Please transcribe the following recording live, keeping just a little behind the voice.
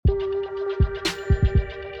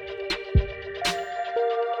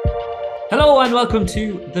Hello and welcome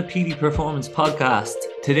to the Petey Performance Podcast.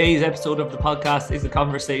 Today's episode of the podcast is a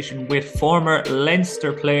conversation with former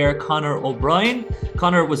Leinster player Conor O'Brien.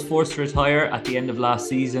 Conor was forced to retire at the end of last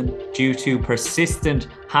season due to persistent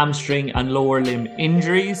hamstring and lower limb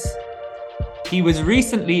injuries. He was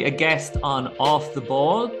recently a guest on Off the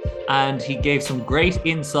Ball, and he gave some great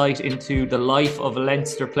insight into the life of a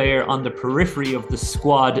Leinster player on the periphery of the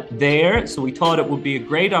squad there. So we thought it would be a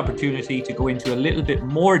great opportunity to go into a little bit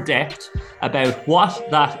more depth about what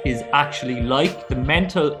that is actually like, the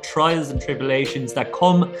mental trials and tribulations that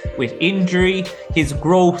come with injury, his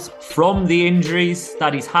growth from the injuries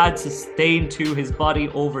that he's had sustained to his body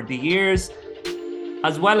over the years.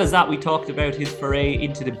 As well as that, we talked about his foray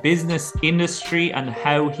into the business industry and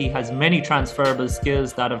how he has many transferable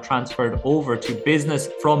skills that have transferred over to business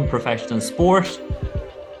from professional sport.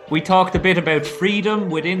 We talked a bit about freedom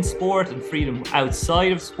within sport and freedom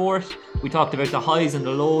outside of sport. We talked about the highs and the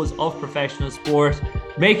lows of professional sport,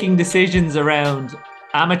 making decisions around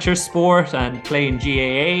amateur sport and playing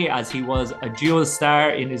GAA, as he was a dual star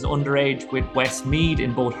in his underage with Westmeath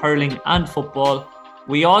in both hurling and football.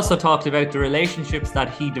 We also talked about the relationships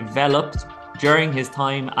that he developed during his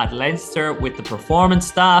time at Leinster with the performance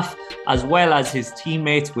staff, as well as his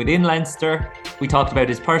teammates within Leinster. We talked about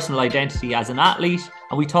his personal identity as an athlete,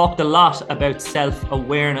 and we talked a lot about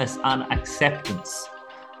self-awareness and acceptance.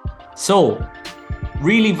 So,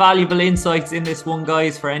 really valuable insights in this one,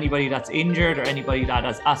 guys, for anybody that's injured or anybody that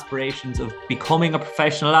has aspirations of becoming a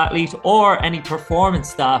professional athlete, or any performance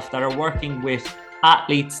staff that are working with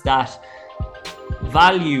athletes that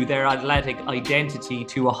value their athletic identity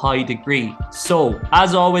to a high degree. So,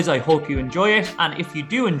 as always, I hope you enjoy it. And if you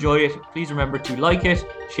do enjoy it, please remember to like it,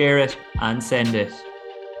 share it, and send it.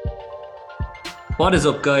 What is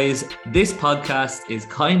up, guys? This podcast is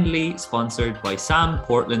kindly sponsored by Sam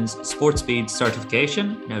Portland's SportsSpeed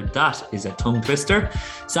certification. Now, that is a tongue twister.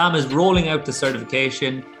 Sam is rolling out the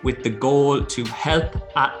certification with the goal to help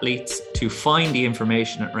athletes to find the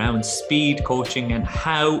information around speed coaching and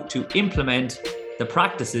how to implement the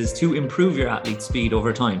practices to improve your athlete's speed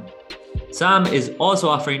over time. Sam is also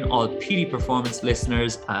offering all Petey Performance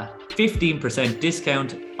listeners a 15%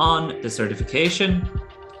 discount on the certification.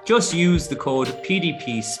 Just use the code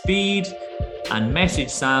PDPSpeed and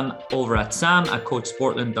message Sam over at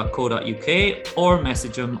sam@coachsportland.co.uk or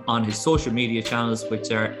message him on his social media channels,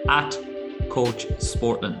 which are at Coach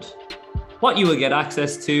Sportland. What you will get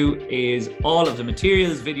access to is all of the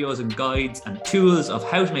materials, videos and guides and tools of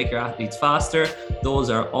how to make your athletes faster. Those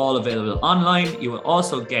are all available online. You will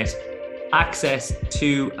also get access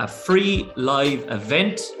to a free live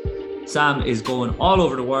event. Sam is going all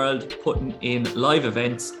over the world, putting in live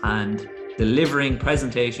events and delivering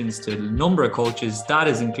presentations to a number of coaches. That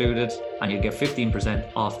is included, and you'll get 15%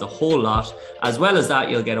 off the whole lot. As well as that,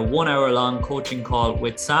 you'll get a 1 hour long coaching call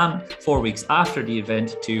with Sam 4 weeks after the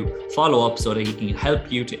event to follow up so that he can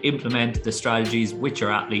help you to implement the strategies with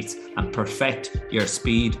your athletes and perfect your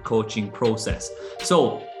speed coaching process.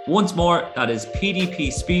 So once more, that is PDP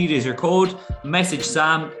Speed is your code. Message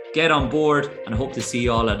Sam, get on board, and I hope to see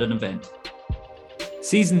you all at an event.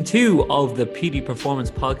 Season 2 of the Petey Performance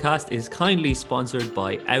Podcast is kindly sponsored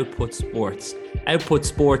by Output Sports. Output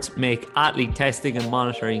Sports make athlete testing and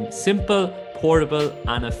monitoring simple, portable,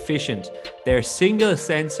 and efficient. Their single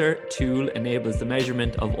sensor tool enables the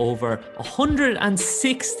measurement of over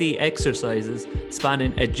 160 exercises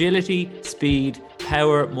spanning agility, speed,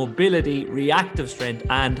 power, mobility, reactive strength,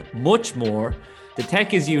 and much more. The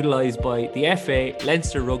tech is utilised by the FA,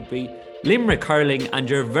 Leinster Rugby, Limerick Hurling, and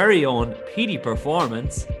your very own Petey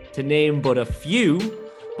Performance, to name but a few,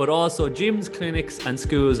 but also gyms, clinics and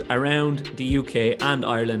schools around the UK and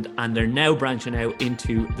Ireland, and they're now branching out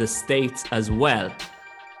into the States as well.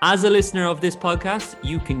 As a listener of this podcast,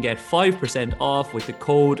 you can get 5% off with the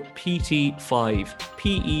code PT5,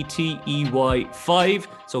 PETEY 5.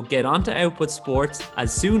 So get onto Output Sports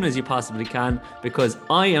as soon as you possibly can, because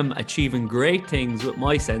I am achieving great things with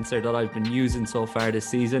my sensor that I've been using so far this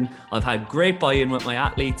season. I've had great buy-in with my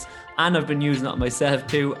athletes, and I've been using it myself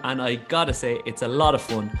too. And I gotta say, it's a lot of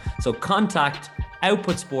fun. So contact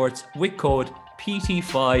Output Sports with code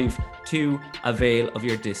PT5 to avail of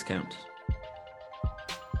your discount.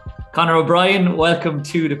 Conor O'Brien, welcome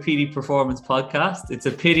to the Petey Performance Podcast. It's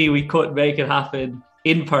a pity we couldn't make it happen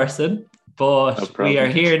in person, but we are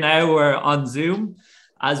here now. We're on Zoom,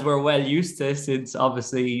 as we're well used to, since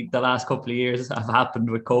obviously the last couple of years have happened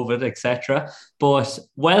with COVID, etc. But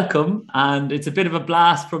welcome, and it's a bit of a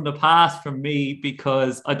blast from the past from me,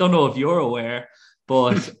 because I don't know if you're aware,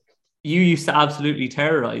 but you used to absolutely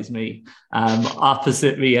terrorise me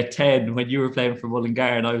opposite me at 10 when you were playing for Mullingar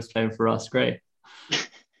and I was playing for Ross Gray.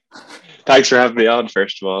 Thanks for having me on,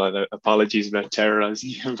 first of all, and apologies about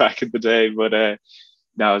terrorizing you back in the day. But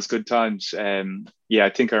no, it's good times. Yeah, I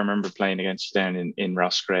think I remember playing against you down in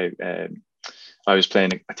Roscrea. I was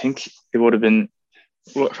playing. I think it would have been,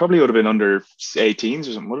 well, it probably would have been under 18s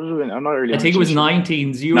or something. What would it have been? I'm not really I think it 100% was sure.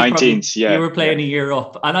 19s. You were probably 19s, you yeah, were yeah. playing a year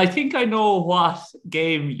up, and I think I know what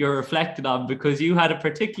game you're reflected on because you had a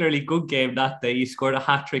particularly good game that day. You scored a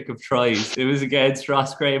hat trick of tries. It was against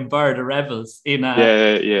Roscrea and Bird, the Rebels, in a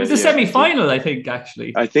Yeah, it yeah, was a yeah. semi-final, I think,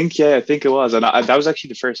 actually. I think, yeah, I think it was. And that was actually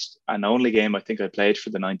the first and only game I think I played for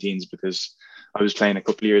the 19s, because I was playing a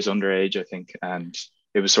couple of years underage, I think. And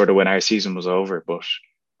it was sort of when our season was over, but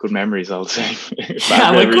good memories all the same. Bad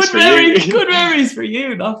Yeah, well, memories for you. good memories for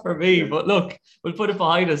you, not for me. Yeah. But look, we'll put it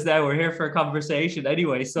behind us now. We're here for a conversation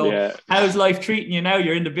anyway. So, Yeah. how's life treating you now?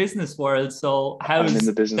 You're in the business world. So, I'm in how's the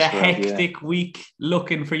the business world, yeah. hectic week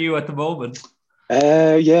looking for you at the moment?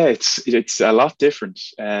 Yeah, it's a lot different.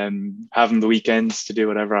 Having the weekends to do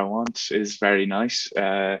whatever I want is very nice.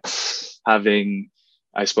 Having,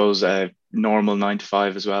 I suppose, a normal 9 to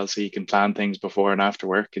 5 as well, so you can plan things before and after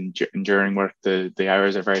work, and during work the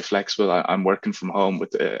hours are very flexible. I'm working from home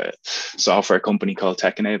with a software company called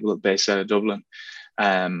Tech Enable based out of Dublin.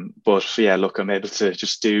 But yeah, look, I'm able to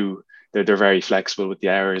just do. They're very flexible with the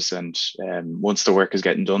hours, and once the work is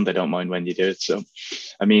getting done, they don't mind when you do it. So,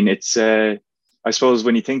 I mean, it's I suppose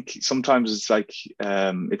when you think, sometimes it's like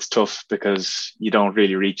it's tough because you don't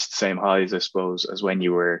really reach the same highs, I suppose, as when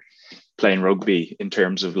you were playing rugby, in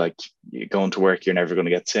terms of like going to work. You're never going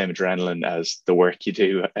to get the same adrenaline as the work you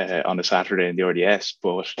do on a Saturday in the RDS.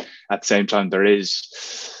 But at the same time, there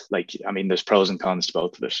is, like, I mean, there's pros and cons to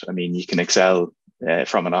both of it. I mean, you can excel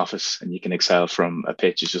from an office, and you can excel from a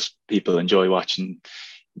pitch. It's just people enjoy watching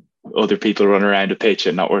other people run around a pitch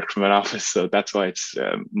and not work from an office. So that's why it's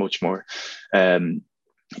much more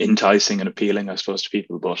enticing and appealing, I suppose, to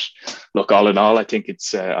people. But look, all in all, I think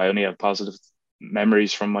it's I only have positive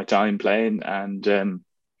memories from my time playing, and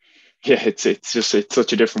yeah, it's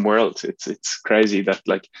such a different world. It's crazy that,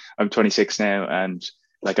 like, I'm 26 now, and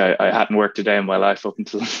like I hadn't worked a day in my life up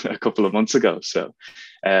until a couple of months ago. So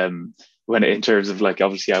when in terms of, like,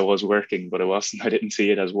 obviously I was working, but it wasn't, I didn't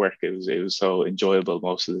see it as work. It was so enjoyable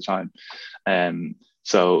most of the time.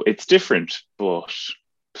 So it's different, but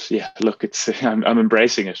yeah, look, I'm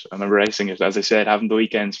embracing it. I'm embracing it. As I said, having the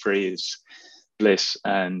weekends free is bliss.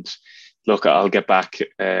 And look, I'll get back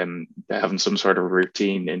having some sort of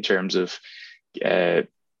routine in terms of uh,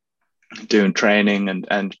 doing training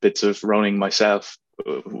and bits of running myself,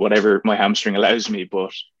 whatever my hamstring allows me.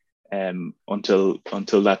 But until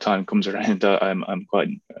that time comes around, I'm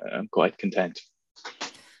quite content.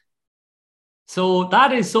 So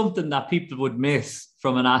that is something that people would miss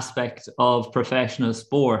from an aspect of professional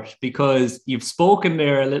sport, because you've spoken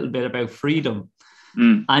there a little bit about freedom,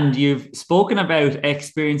 and you've spoken about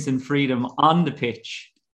experiencing freedom on the pitch,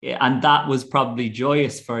 and that was probably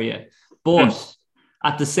joyous for you. But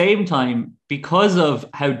at the same time, because of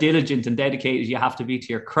how diligent and dedicated you have to be to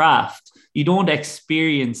your craft, you don't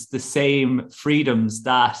experience the same freedoms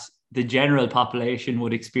that the general population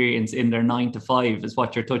would experience in their 9 to 5, is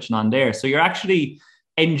what you're touching on there. So you're actually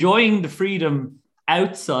enjoying the freedom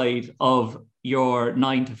outside of your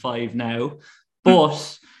 9 to 5 now,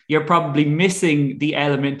 but you're probably missing the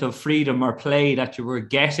element of freedom or play that you were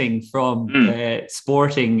getting from the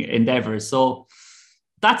sporting endeavors. So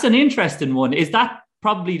that's an interesting one. Is that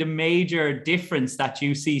probably the major difference that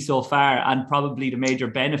you see so far, and probably the major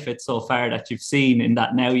benefit so far that you've seen, in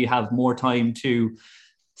that now you have more time to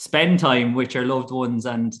spend time with your loved ones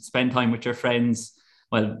and spend time with your friends?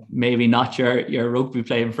 Well, maybe not your rugby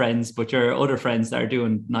playing friends, but your other friends that are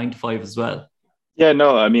doing 9 to 5 as well. Yeah,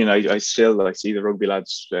 no, I mean, I still, I see the rugby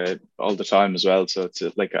lads all the time as well. So it's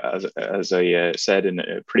like, as I said in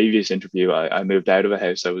a previous interview, I moved out of a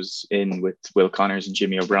house I was in with Will Connors and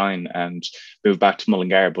Jimmy O'Brien, and moved back to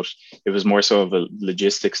Mullingar. But it was more so of a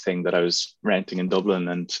logistics thing, that I was renting in Dublin,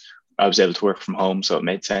 and I was able to work from home, so it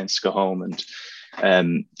made sense to go home and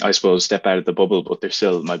I suppose step out of the bubble. But they're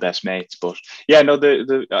still my best mates. But yeah, no,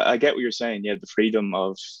 I get what you're saying. Yeah, the freedom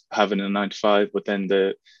of having a 9 to 5, but then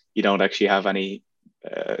you don't actually have any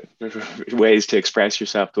ways to express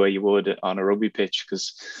yourself the way you would on a rugby pitch,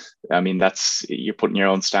 because I mean, you're putting your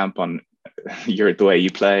own stamp on the way you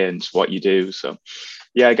play and what you do. So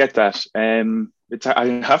yeah, I get that. I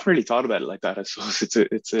haven't really thought about it like that. I suppose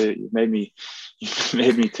it made me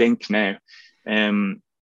think now.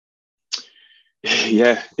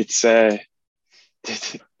 Yeah, it's a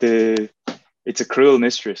cruel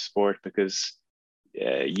mistress sport, because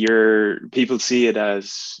people see it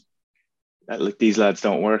as like these lads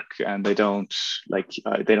don't work, and they don't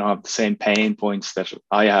have the same pain points that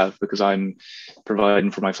I have, because I'm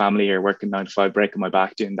providing for my family here, working 9 to 5, breaking my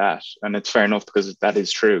back doing that. And it's fair enough, because that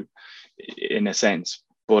is true in a sense,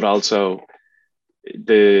 but also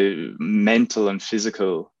the mental and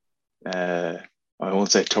physical, I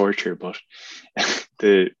won't say torture, but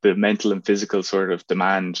the mental and physical sort of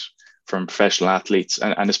demand from professional athletes,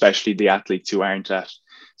 and especially the athletes who aren't at,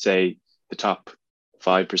 say, the top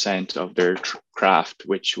 5% of their craft,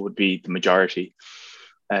 which would be the majority.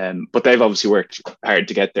 But they've obviously worked hard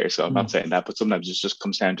to get there. So I'm not saying that, but sometimes it just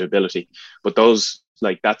comes down to ability. But those,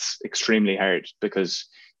 like, that's extremely hard, because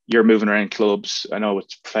you're moving around clubs. I know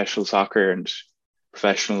it's professional soccer and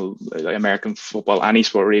professional American football, any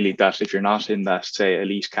sport really, that if you're not in that, say,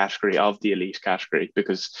 elite category of the elite category,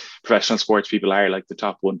 because professional sports people are like the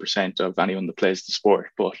top 1% of anyone that plays the sport.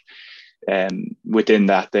 But within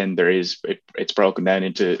that, then there is, it's broken down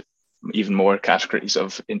into even more categories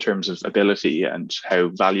of, in terms of ability and how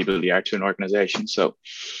valuable they are to an organization. So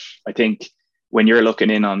I think when you're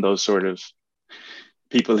looking in on those sort of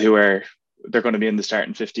people who are, they're going to be in the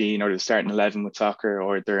starting 15 or the starting 11 with soccer,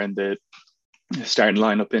 or they're in the starting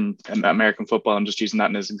lineup in American football. I'm just using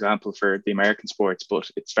that as an example for the American sports, but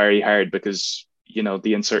it's very hard because, you know,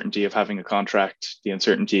 the uncertainty of having a contract, the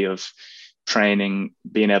uncertainty of training,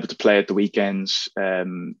 being able to play at the weekends,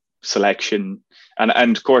 selection,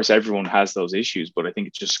 and of course everyone has those issues, but I think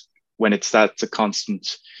it's just when that's a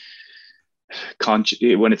constant,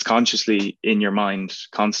 when it's consciously in your mind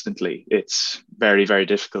constantly, it's very, very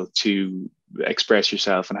difficult to express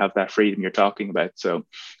yourself and have that freedom you're talking about. So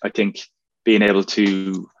I think being able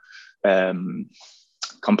to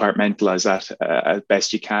compartmentalize that as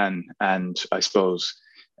best you can, and I suppose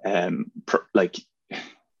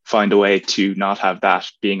find a way to not have that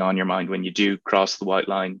being on your mind when you do cross the white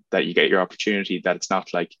line, that you get your opportunity, that it's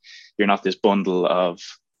not like you're not this bundle of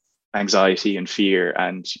anxiety and fear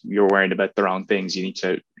and you're worrying about the wrong things. You need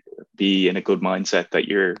to be in a good mindset that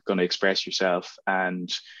you're going to express yourself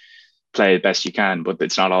and play the best you can, but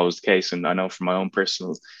it's not always the case. And I know from my own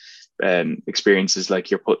personal experiences, like,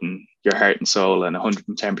 you're putting your heart and soul and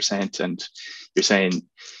 110%, and you're saying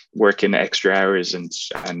working extra hours and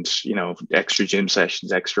you know, extra gym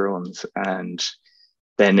sessions, extra runs, and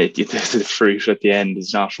then the fruit at the end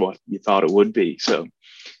is not what you thought it would be. So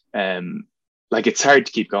like, it's hard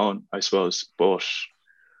to keep going, I suppose. But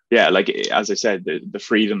yeah, like, as I said, the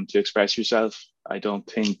freedom to express yourself, I don't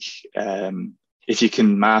think if you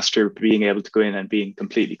can master being able to go in and being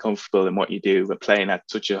completely comfortable in what you do, but playing at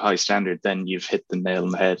such a high standard, then you've hit the nail on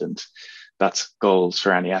the head, and that's goals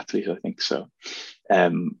for any athlete, I think. So I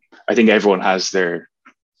think everyone has their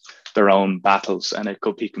own battles, and it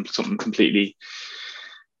could be something completely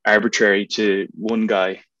arbitrary to one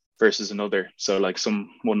guy versus another. So like,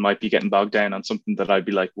 someone might be getting bogged down on something that I'd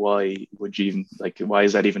be like, why would you even, like, why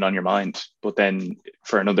is that even on your mind? But then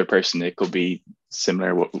for another person, it could be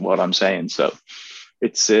similar what I'm saying. So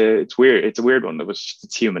it's weird. It's a weird one.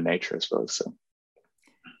 It's human nature, I suppose. So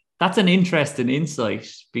that's an interesting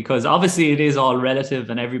insight, because obviously it is all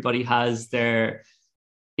relative and everybody has their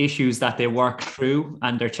issues that they work through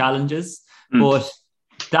and their challenges. But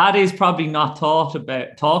that is probably not talked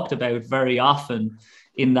about very often,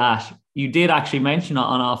 in that you did actually mention it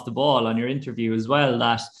on Off the Ball on your interview as well,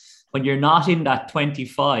 that when you're not in that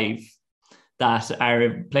 25 that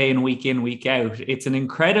are playing week in, week out, it's an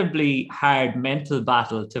incredibly hard mental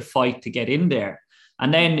battle to fight to get in there.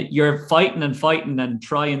 And then you're fighting and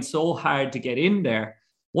trying so hard to get in there.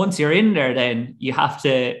 Once you're in there, then you have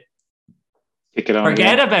to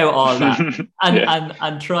forget about all that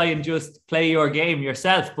and try and just play your game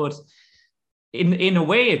yourself. But in a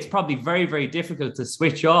way, it's probably very, very difficult to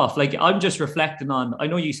switch off. Like, I'm just reflecting on, I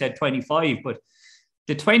know you said 25, but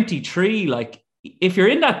the 23, like, if you're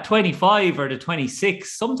in that 25 or the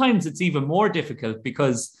 26, sometimes it's even more difficult,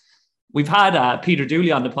 because we've had Peter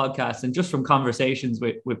Dooley on the podcast, and just from conversations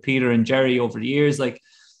with Peter and Jerry over the years, like,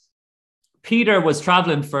 Peter was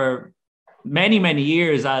traveling for many, many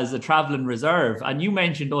years as a traveling reserve. And you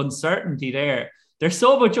mentioned uncertainty there. There's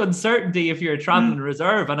so much uncertainty if you're a traveling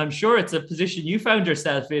reserve. And I'm sure it's a position you found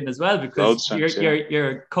yourself in as well, because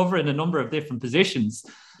you're covering a number of different positions.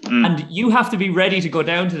 And you have to be ready to go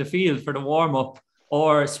down to the field for the warm-up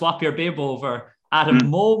or swap your bib over at a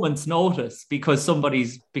moment's notice because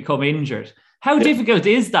somebody's become injured. How difficult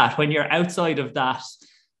is that when you're outside of that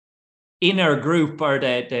inner group, or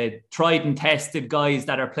the tried and tested guys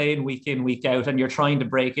that are playing week in, week out, and you're trying to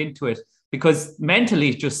break into it? Because mentally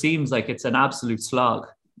it just seems like it's an absolute slog.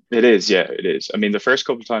 It is, yeah, it is. I mean, the first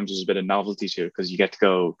couple of times there's a bit of novelty to it, because you get to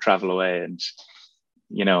go travel away and,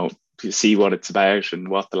 you know, see what it's about and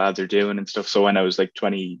what the lads are doing and stuff. So when I was like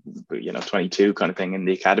 20, 22 kind of thing in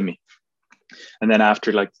the academy, and then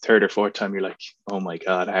after like the third or fourth time, you're like, oh my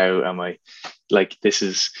God, how am I, like, this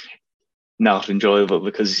is not enjoyable,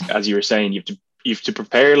 because as you were saying, you have to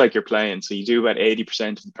prepare like you're playing. So you do about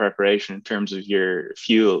 80% of the preparation in terms of your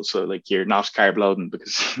fuel. So like you're not carb loading,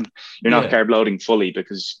 because you're not carb loading fully,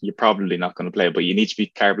 because you're probably not going to play, but you need to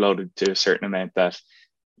be carb loaded to a certain amount that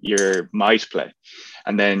you might play.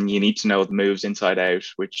 And then you need to know the moves inside out,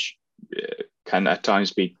 which can at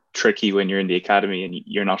times be tricky when you're in the academy and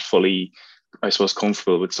you're not fully, I suppose,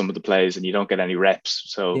 comfortable with some of the plays and you don't get any reps.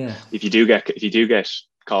 So if you do get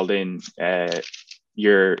called in,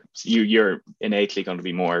 you're innately going to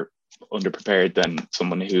be more underprepared than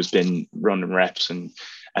someone who's been running reps and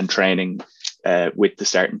training with the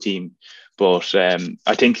starting team. But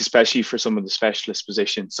I think especially for some of the specialist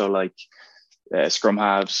positions, so like scrum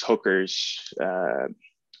halves, hookers,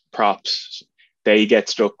 props, they get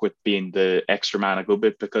stuck with being the extra man a good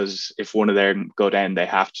bit, because if one of them go down, they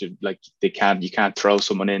have to, like, you can't throw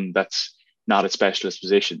someone in that's not a specialist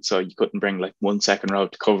position. So you couldn't bring like 1 second row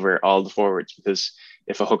to cover all the forwards, because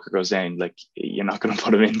if a hooker goes down, like, you're not going to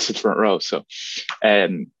put him into the front row. So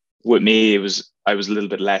with me, I was a little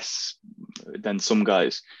bit less than some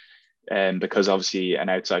guys, because obviously an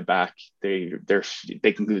outside back, they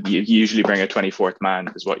can usually bring a 24th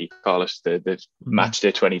man, is what you call it, the match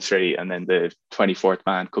day 23, and then the 24th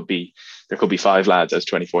man could be 5 lads as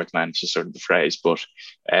 24th man. It's just sort of the phrase, but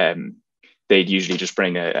they'd usually just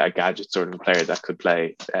bring a gadget sort of a player that could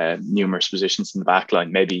play numerous positions in the back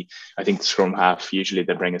line. Maybe, I think the scrum half, usually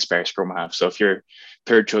they bring a spare scrum half. So if you're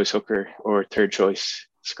third choice hooker or third choice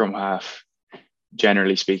scrum half,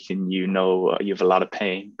 generally speaking, you have a lot of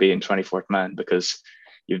pain being 24th man, because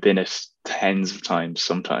you've been it tens of times.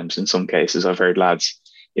 Sometimes, in some cases, I've heard lads,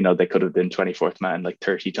 they could have been 24th man like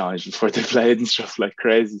 30 times before they played and stuff, like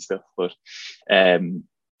crazy stuff. But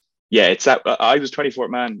it's that I was 24th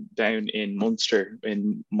man down in Munster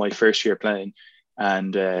in my first year playing,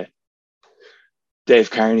 and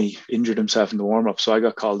Dave Carney injured himself in the warm-up, so I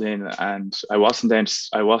got called in, and I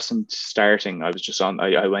wasn't starting. I was just on.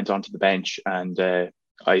 I went onto the bench, and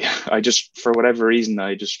I just, for whatever reason,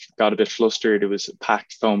 I just got a bit flustered. It was a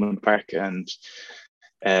packed Thomond Park, and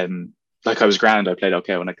like, I was grand. I played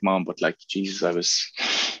okay when I come on, but like, Jesus,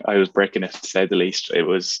 I was breaking it, to say the least. It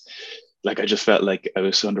was like, I just felt like I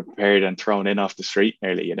was underprepared and thrown in off the street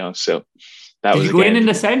nearly, So that was. Did you go in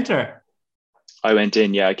the centre? I went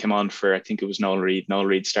in, I came on for, I think it was Noel Reid. Noel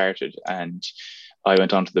Reid started, and I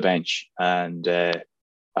went onto the bench, and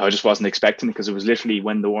I just wasn't expecting it, because it was literally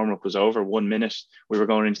when the warm-up was over, 1 minute, we were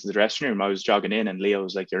going into the dressing room. I was jogging in, and Leo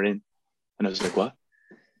was like, "You're in." And I was like, "What?"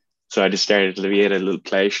 So I just started, we had a little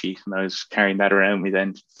play sheet, and I was carrying that around me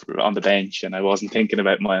then on the bench, and I wasn't thinking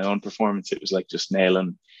about my own performance. It was like just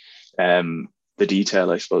nailing the detail,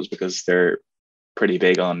 I suppose, because they're pretty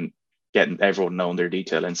big on getting everyone knowing their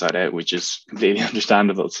detail inside out, which is completely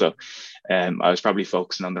understandable. So I was probably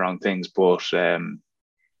focusing on the wrong things, but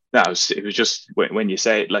it was just, when you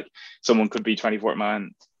say it, like, someone could be 24th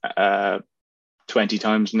man 20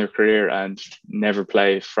 times in their career and never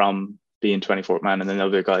play from being 24th man, and then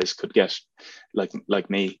other guys could get like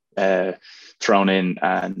me thrown in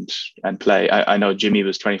and play. I know Jimmy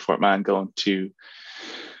was 24th man going to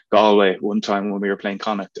Galway one time when we were playing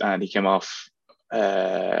Connacht, and he came off.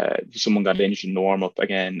 Someone got injured in the warm-up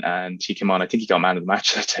again, and he came on. I think he got man of the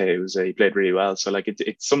match that day. He played really well. So like,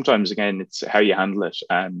 it's sometimes, again, it's how you handle it,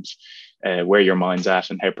 and where your mind's at,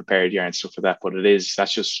 and how prepared you are and stuff like that. But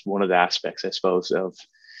that's just one of the aspects, I suppose, of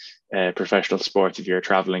professional sport. If you're a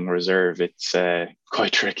traveling reserve, it's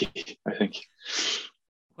quite tricky, I think.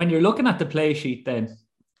 When you're looking at the play sheet, then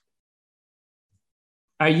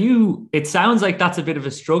it sounds like that's a bit of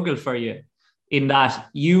a struggle for you, in that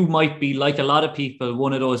you might be, like a lot of people,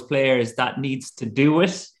 one of those players that needs to do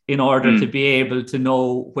it in order to be able to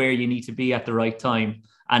know where you need to be at the right time,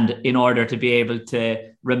 and in order to be able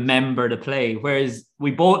to remember the play. Whereas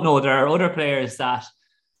we both know there are other players that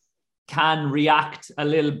can react a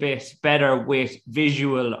little bit better with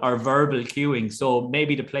visual or verbal cueing. So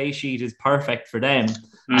maybe the play sheet is perfect for them,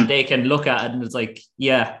 and they can look at it and it's like,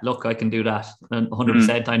 yeah, look, I can do that. And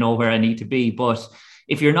 100% I know where I need to be. But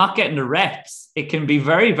if you're not getting the reps, it can be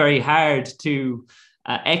very, very hard to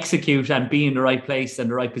execute and be in the right place and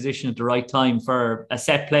the right position at the right time for a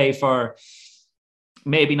set play, for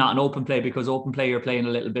maybe not an open play, because open play, you're playing a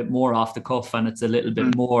little bit more off the cuff, and it's a little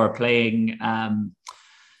bit more playing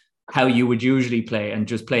how you would usually play, and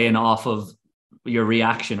just playing off of your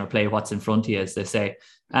reaction, or play what's in front of you, as they say.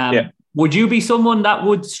 Would you be someone that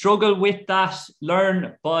would struggle with that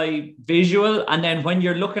learn by visual? And then when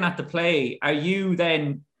you're looking at the play, are you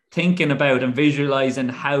then thinking about and visualizing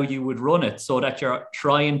how you would run it so that you're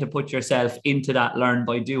trying to put yourself into that learn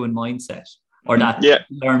by doing mindset or that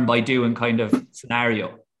learn by doing kind of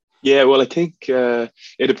scenario? Yeah, well, I think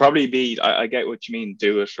it'd probably be, I get what you mean,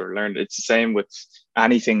 do it or learn it. It's the same with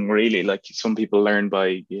anything really. Like some people learn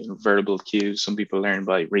by verbal cues, some people learn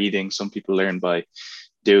by reading, some people learn by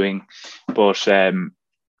doing. But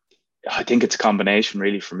I think it's a combination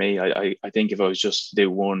really for me. I think if I was just to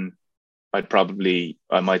do one, I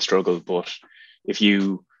might struggle. But if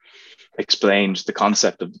you explained the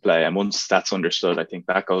concept of the play, and once that's understood, I think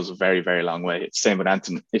that goes a very, very long way. It's the same with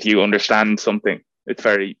Anton. If you understand something,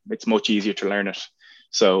 it's much easier to learn it.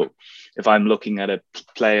 So if I'm looking at a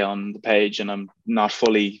play on the page and I'm not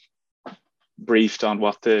fully briefed on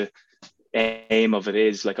what the aim of it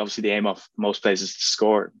is, like obviously the aim of most plays is to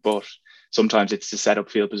score, but sometimes it's to set up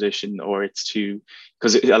field position, or it's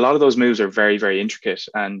because a lot of those moves are very, very intricate.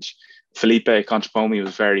 And Felipe Contepomi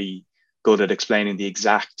was very good at explaining the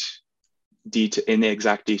exact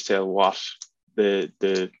detail what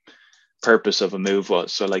the purpose of a move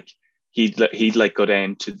was. So like he'd like go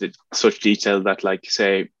down to such detail that, like,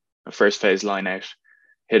 say a first phase line out,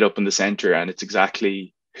 hit up in the center, and it's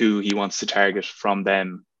exactly who he wants to target from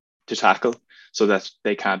them to tackle, so that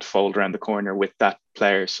they can't fold around the corner with that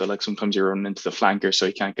player. So like sometimes you're running into the flanker, so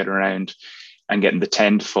he can't get around, and getting the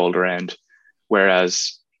 10 to fold around.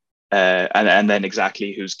 Whereas and then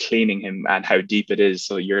exactly who's cleaning him and how deep it is.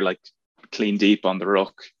 So you're like clean deep on the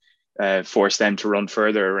ruck, force them to run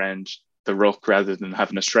further around the ruck rather than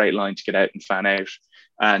having a straight line to get out and fan out.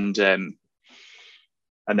 And then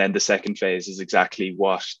the second phase is exactly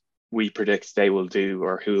what we predict they will do,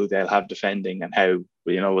 or who they'll have defending, and how,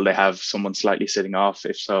 will they have someone slightly sitting off?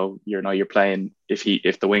 If so, you're playing,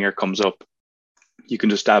 if the winger comes up, you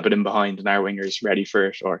can just stab it in behind and our winger is ready for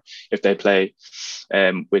it. Or if they play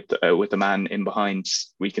with the man in behind,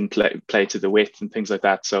 we can play to the width and things like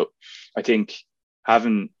that. So I think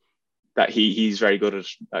having that, he's very good at,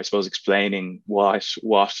 I suppose, explaining what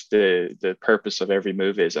the purpose of every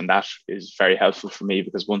move is, and that is very helpful for me,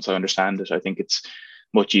 because once I understand it, I think it's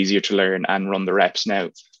much easier to learn and run the reps. Now,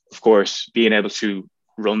 of course, being able to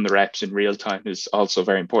run the reps in real time is also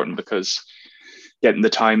very important, because getting the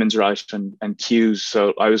timings right and cues.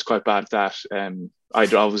 So I was quite bad at that.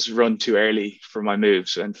 I'd always run too early for my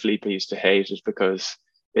moves, and Felipe used to hate it because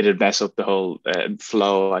it'd mess up the whole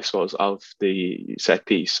flow, I suppose, of the set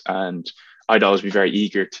piece. And I'd always be very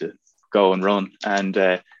eager to go and run. And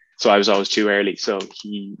so I was always too early. So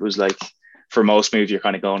he was like, for most moves, you're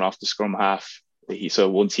kind of going off the scrum half. So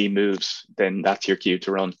once he moves, then that's your cue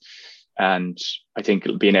to run. And I think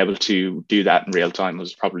being able to do that in real time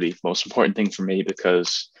was probably the most important thing for me,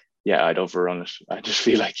 because I'd overrun it. I just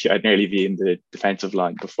feel like I'd nearly be in the defensive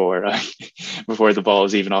line before the ball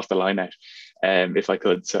is even off the line out, if I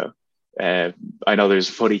could. So I know there's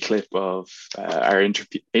a funny clip of our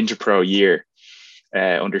Interpro year,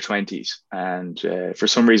 under 20s, and for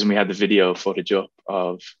some reason we had the video footage up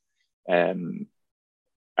of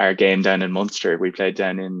our game down in Munster. We played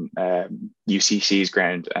down in UCC's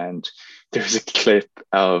ground, and there's a clip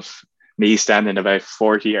of me standing about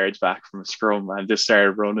 40 yards back from a scrum and just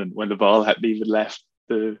started running when the ball hadn't even left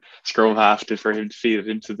the scrum half for him to feed it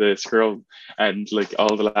into the scrum. And like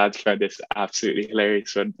all the lads found this absolutely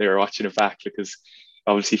hilarious when they were watching it back, because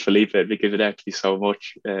obviously Felipe had been giving out to me so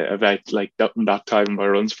much about like not timing my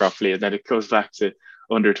runs properly, and then it goes back to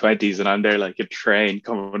under 20s and I'm there like a train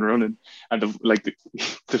coming running, and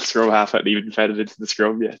the scrum half hadn't even fed it into the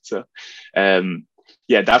scrum yet. So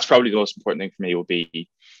that's probably the most important thing for me, will be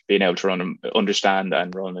being able to understand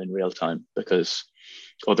and run in real time, because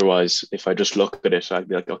otherwise, if I just look at it, I'd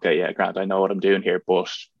be like, okay, yeah, grand, I know what I'm doing here,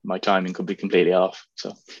 but my timing could be completely off.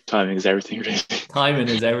 So timing is everything, really. Timing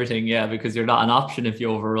is everything, yeah, because you're not an option if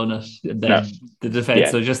you overrun it, and then the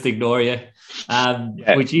defense will just ignore you,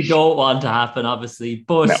 which you don't want to happen, obviously.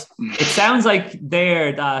 But it sounds like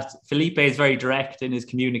there that Felipe is very direct in his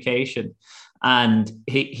communication, and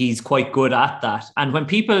he's quite good at that. And when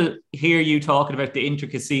people hear you talking about the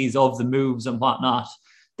intricacies of the moves and whatnot,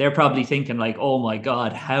 they're probably thinking like, oh my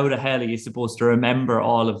God, how the hell are you supposed to remember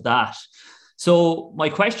all of that? So my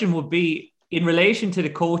question would be, in relation to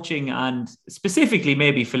the coaching, and specifically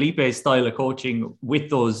maybe Felipe's style of coaching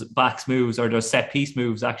with those backs moves, or those set piece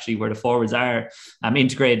moves, actually, where the forwards are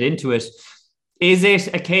integrated into it, is it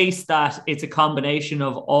a case that it's a combination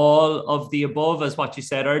of all of the above, as what you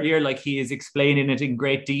said earlier, like he is explaining it in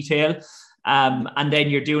great detail? And then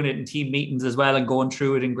you're doing it in team meetings as well and going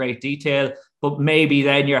through it in great detail. But maybe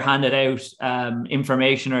then you're handed out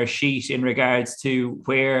information or a sheet in regards to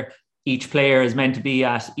where each player is meant to be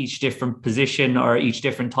at each different position or each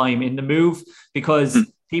different time in the move, because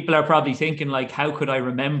people are probably thinking like, how could I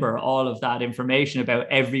remember all of that information about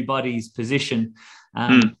everybody's position?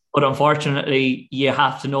 But unfortunately, you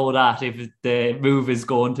have to know that if the move is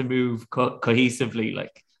going to move cohesively,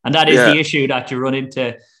 like, and that is the issue that you run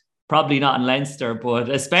into. Probably not in Leinster, but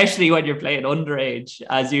especially when you're playing underage,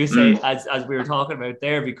 as you say, as we were talking about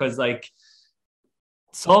there, because like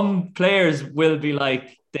some players will be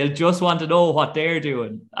like, they'll just want to know what they're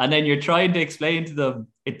doing. And then you're trying to explain to them,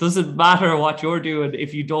 it doesn't matter what you're doing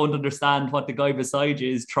if you don't understand what the guy beside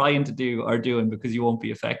you is trying to do or doing, because you won't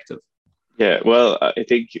be effective. Yeah, well, I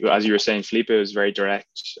think, as you were saying, Felipe was very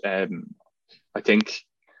direct. I think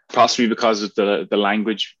possibly because of the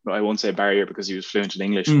language, I won't say barrier because he was fluent in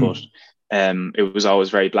English, but it was always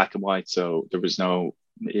very black and white. So there was no,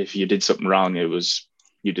 if you did something wrong, it was,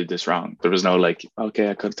 you did this wrong. There was no like, okay,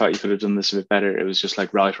 I thought you could have done this a bit better. It was just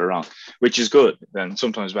like right or wrong, which is good and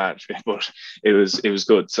sometimes bad, but it was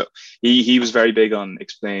good. So he was very big on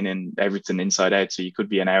explaining everything inside out. So you could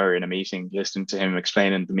be an hour in a meeting listening to him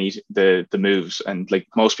explaining the moves, and like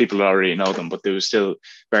most people already know them, but they were still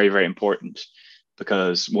very, very important,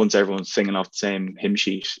 because once everyone's singing off the same hymn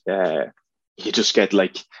sheet, you just get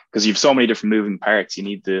like, because you have so many different moving parts, you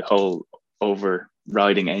need the whole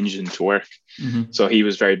overriding engine to work. So he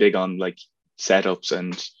was very big on like setups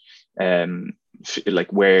and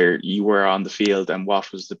like where you were on the field and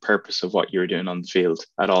what was the purpose of what you were doing on the field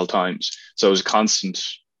at all times. So it was constant.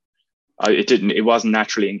 It wasn't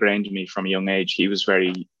naturally ingrained in me from a young age. He was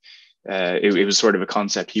very, it was sort of a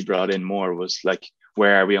concept he brought in more, was like,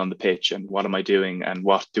 where are we on the pitch and what am I doing and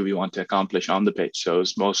what do we want to accomplish on the pitch? So it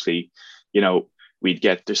was mostly, we'd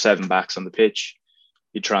get, there's 7 backs on the pitch.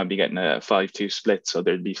 You'd try and be getting a 5-2 split. So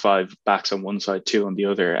there'd be 5 backs on one side, 2 on the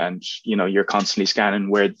other. And, you're constantly scanning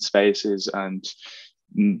where the space is and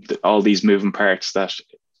all these moving parts that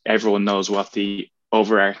everyone knows what the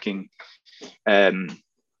overarching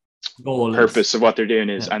purpose of what they're doing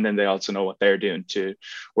is. Yeah. And then they also know what they're doing to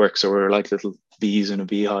work. So we're like little bees in a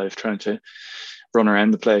beehive trying to run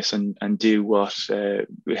around the place and do what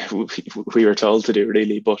we were told to do,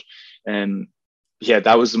 really. But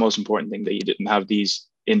that was the most important thing, that you didn't have these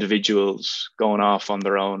individuals going off on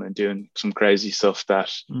their own and doing some crazy stuff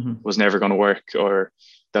that was never going to work, or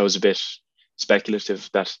that was a bit speculative,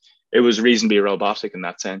 that it was reasonably robotic in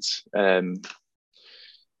that sense. In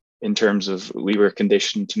terms of, we were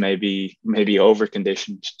conditioned to maybe over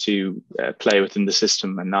conditioned to play within the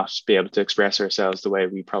system and not be able to express ourselves the way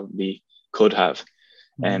we probably could have.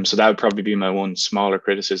 So that would probably be my one smaller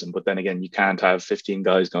criticism. But then again, you can't have 15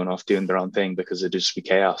 guys going off doing their own thing, because it'd just be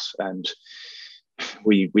chaos. And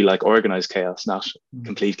we like organized chaos, not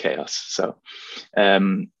complete chaos. So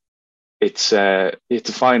it's a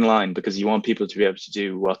fine line, because you want people to be able to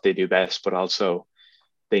do what they do best, but also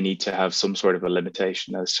they need to have some sort of a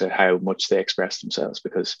limitation as to how much they express themselves,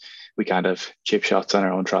 because we can't have chip shots on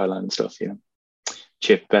our own try line and stuff,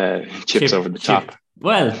 chips over the top.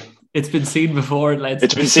 Well, it's been seen before.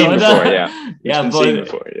 It's been seen before, yeah.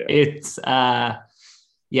 It's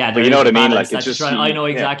but you know what I mean? Like, it's just, I know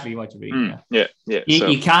exactly what you mean. Yeah.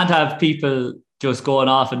 You can't have people just going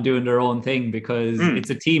off and doing their own thing, because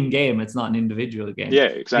it's a team game. It's not an individual game. Yeah,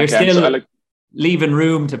 exactly. You're still leaving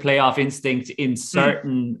room to play off instinct in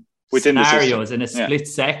certain scenarios in a split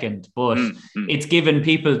second, but it's given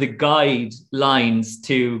people the guidelines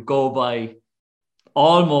to go by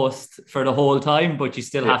almost for the whole time, but you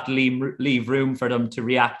still have to leave room for them to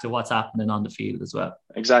react to what's happening on the field as well.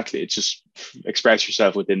 Exactly. It's just express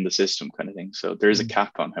yourself within the system kind of thing. So there is a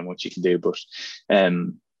cap on how much you can do, but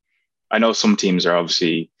I know some teams are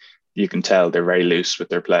obviously, you can tell they're very loose with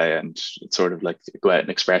their play, and it's sort of like, go out and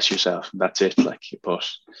express yourself, and that's it. Like, but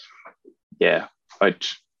yeah, I'd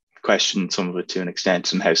question some of it to an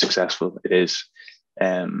extent and how successful it is.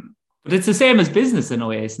 But it's the same as business in a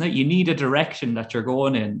way, isn't it? You need a direction that you're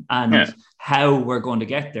going in, and how we're going to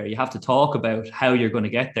get there. You have to talk about how you're going to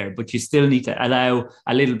get there, but you still need to allow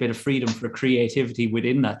a little bit of freedom for creativity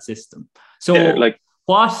within that system. So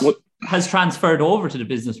what has transferred over to the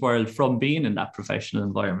business world from being in that professional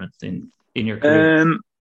environment in your career?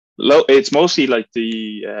 It's mostly like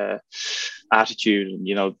the attitude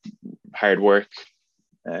and, hard work,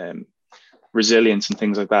 resilience and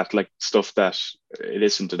things like that, like stuff that it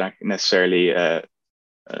isn't necessarily a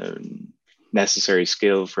necessary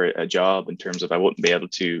skill for a job, in terms of, I wouldn't be able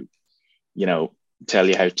to, tell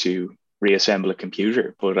you how to reassemble a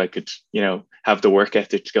computer, but I could, have the work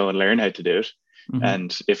ethic to go and learn how to do it. Mm-hmm.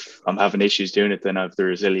 And if I'm having issues doing it, then I have the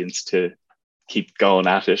resilience to keep going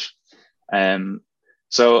at it.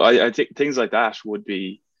 So I think things like that would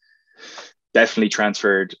be definitely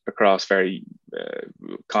transferred across very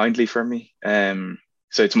kindly for me.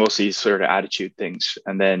 So it's mostly sort of attitude things.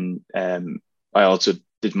 And then I also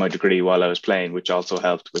did my degree while I was playing, which also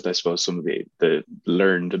helped with, I suppose, some of the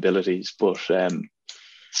learned abilities. But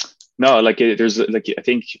no, like there's like, I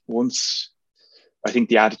think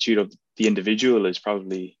the attitude of the individual is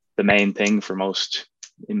probably the main thing for most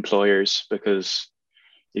employers, because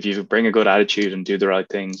if you bring a good attitude and do the right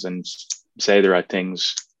things and say the right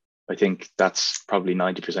things, I think that's probably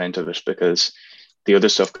 90% of it, because the other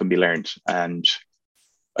stuff can be learned. And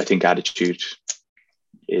I think attitude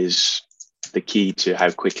is the key to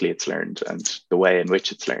how quickly it's learned and the way in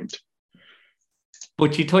which it's learned.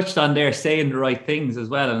 But you touched on there saying the right things as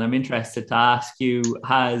well. And I'm interested to ask you,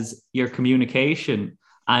 has your communication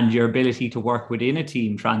and your ability to work within a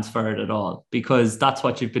team transferred at all? Because that's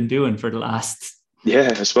what you've been doing for the last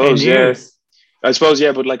I suppose 10 years. I suppose,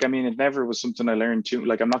 but like, I mean, it never was something I learned too.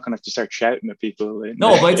 Like, I'm not going to have to start shouting at people.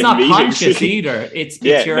 No, but it's not meetings. conscious either. It's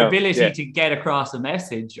your ability to get across a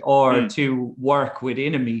message or to work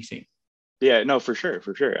within a meeting. Yeah, no, for sure.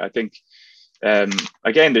 I think,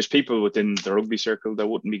 again, there's people within the rugby circle that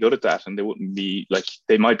wouldn't be good at that, and they wouldn't be like,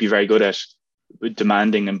 they might be very good at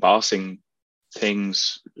demanding and bossing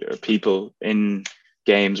things, people in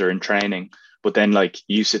games or in training, but then like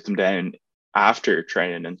you sit them down after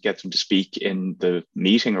training and get them to speak in the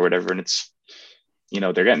meeting or whatever, and it's,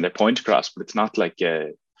 they're getting their point across, but it's not like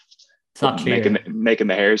it's not making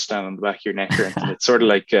the hair stand on the back of your neck or anything. It's sort of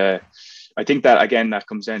like I think that, again, that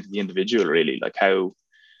comes down to the individual, really, like how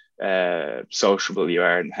sociable you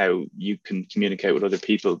are and how you can communicate with other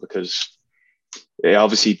people, because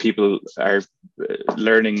obviously people are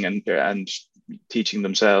learning and teaching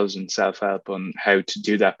themselves and self-help on how to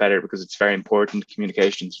do that better, because it's very important.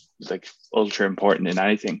 Communication's like ultra important in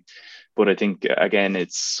anything. But I think, again,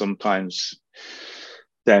 it's sometimes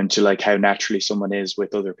down to like how naturally someone is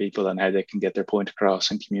with other people and how they can get their point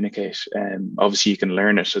across and communicate. Obviously you can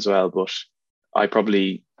learn it as well, but I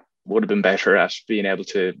probably would have been better at being able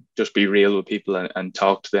to just be real with people and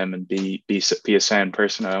talk to them and be a sound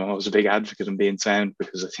person. I'm always a big advocate of being sound,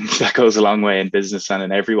 because I think that goes a long way in business and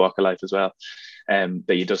in every walk of life as well. That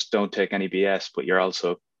you just don't take any BS, but you're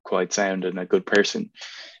also quite sound and a good person.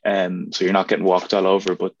 So you're not getting walked all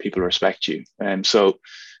over, but people respect you. So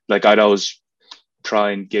like, I'd always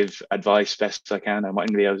try and give advice best I can. I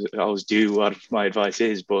mightn't be able to always do what my advice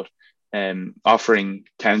is, but offering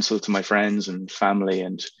counsel to my friends and family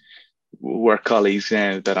and work colleagues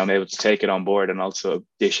now, that I'm able to take it on board and also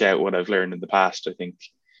dish out what I've learned in the past. I think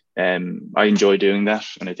I enjoy doing that,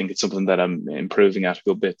 and I think it's something that I'm improving at a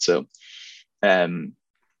good bit. So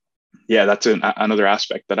that's another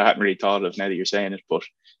aspect that I hadn't really thought of now that you're saying it. But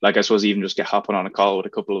like, I suppose even just hopping on a call with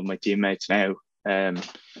a couple of my teammates now,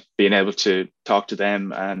 being able to talk to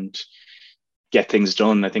them and get things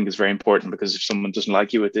done, I think is very important, because if someone doesn't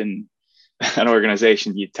like you within an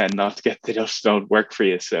organization, you tend not to they just don't work for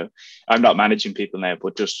you. So I'm not managing people now,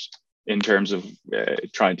 but just in terms of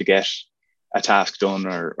trying to get a task done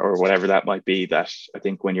or whatever that might be, that I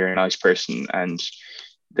think when you're a nice person and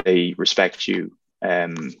they respect you,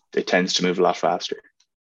 it tends to move a lot faster.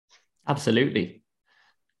 Absolutely.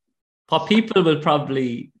 What people will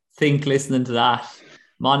probably think listening to that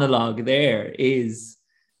monologue there is,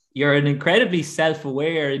 you're an incredibly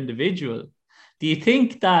self-aware individual. Do you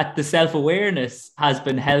think that the self-awareness has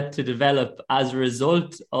been helped to develop as a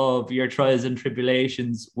result of your trials and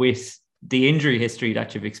tribulations with the injury history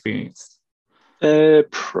that you've experienced?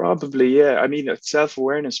 Probably, yeah. I mean, it's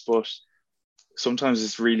self-awareness, but sometimes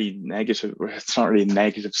it's really negative. It's not really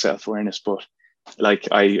negative self-awareness, but like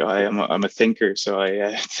I'm a thinker, so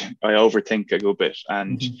I overthink a good bit.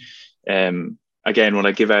 And again, when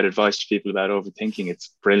I give out advice to people about overthinking,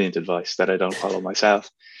 it's brilliant advice that I don't follow myself.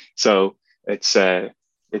 So it's a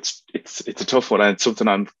tough one, and it's something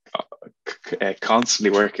I'm constantly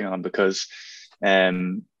working on, because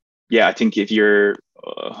I think if you're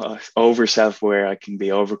over self-aware, I can be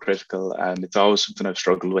overcritical, and it's always something I've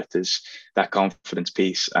struggled with, is that confidence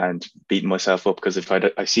piece and beating myself up, because if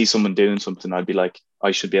I see someone doing something, I'd be like, I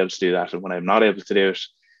should be able to do that, and when I'm not able to do it,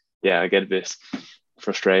 I get a bit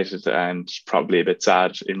frustrated and probably a bit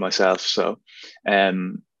sad in myself. So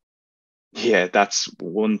that's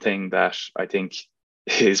one thing that I think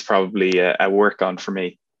is probably a work on for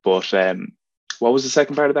me. But what was the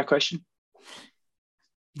second part of that question?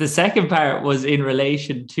 The second part was in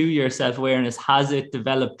relation to your self-awareness. Has it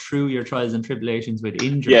developed through your trials and tribulations with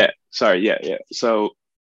injury? So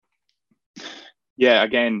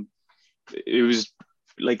again, it was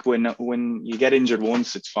like when you get injured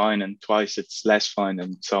once, it's fine, and twice it's less fine,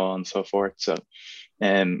 and so on and so forth. So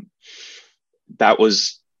that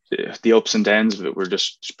was the ups and downs of it were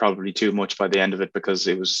just probably too much by the end of it, because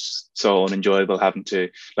it was so unenjoyable having to,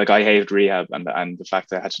 like, I hated rehab, and the fact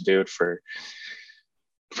that I had to do it for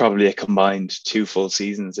probably a combined 2 full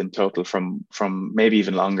seasons in total, from maybe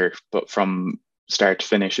even longer, but from start to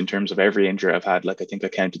finish in terms of every injury I've had. Like, I think I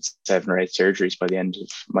counted 7 or 8 surgeries by the end of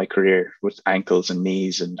my career, with ankles and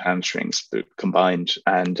knees and hamstrings combined.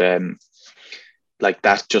 And like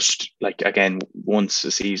that, just like, again, once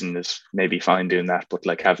a season is maybe fine doing that, but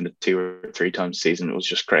like having it 2 or 3 times a season, it was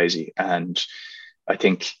just crazy. And I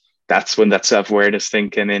think that's when that self-awareness thing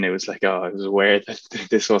came in. It was like, oh, I was aware that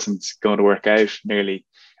this wasn't going to work out nearly,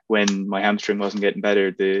 when my hamstring wasn't getting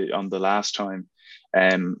better on the last time.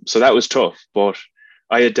 So that was tough, but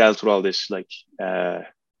I had dealt with all this, like, it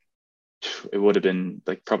would have been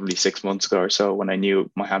like probably 6 months ago or so, when I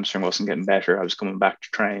knew my hamstring wasn't getting better. I was coming back to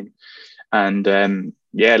train, and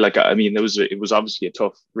yeah, like, I mean, it was obviously a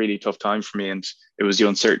really tough time for me, and it was the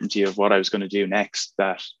uncertainty of what I was going to do next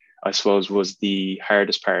that I suppose was the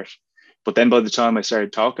hardest part. But then by the time I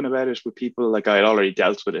started talking about it with people, like, I had already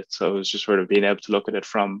dealt with it, so it was just sort of being able to look at it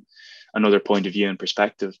from another point of view and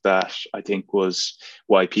perspective, that I think was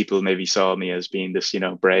why people maybe saw me as being this,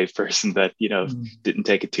 brave person that, didn't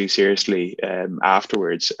take it too seriously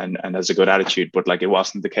afterwards, and as a good attitude. But like, it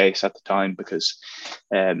wasn't the case at the time, because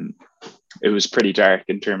it was pretty dark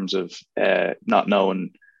in terms of not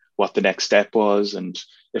knowing what the next step was, and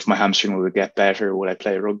if my hamstring would get better, would I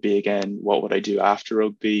play rugby again? What would I do after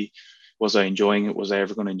rugby? Was I enjoying it? Was I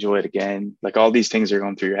ever going to enjoy it again? Like, all these things are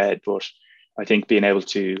going through your head. But I think being able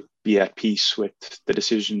to be at peace with the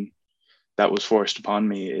decision that was forced upon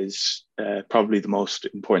me is probably the most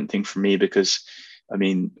important thing for me, because, I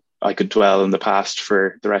mean, I could dwell in the past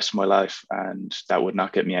for the rest of my life, and that would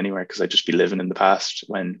not get me anywhere, because I'd just be living in the past,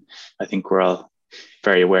 when I think we're all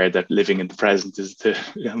very aware that living in the present is the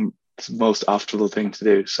most optimal thing to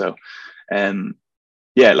do. So,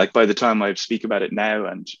 yeah, like, by the time I speak about it now,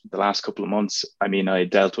 and the last couple of months, I mean, I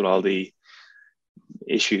dealt with all the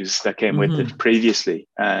issues that came with it previously.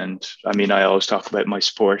 And I mean, I always talk about my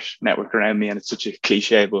support network around me, and it's such a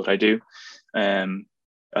cliche, but I do.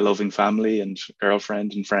 A loving family and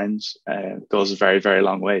girlfriend and friends goes a very, very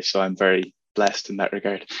long way. So I'm very blessed in that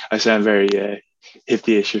regard. I sound very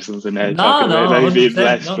hippie-ish or something now, talking about being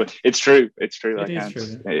blessed, no. But it's true. It's true.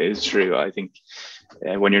 It is true. I think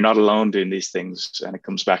when you're not alone doing these things, and it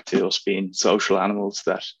comes back to us being social animals,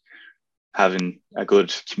 that having a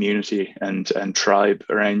good community and tribe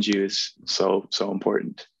around you is so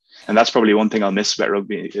important. And that's probably one thing I'll miss about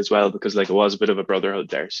rugby as well, because like, it was a bit of a brotherhood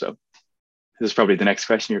there. So this is probably the next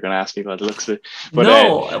question you're going to ask me about the looks of it. But,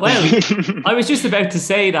 well, I was just about to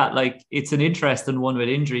say that, like, it's an interesting one with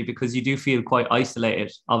injury, because you do feel quite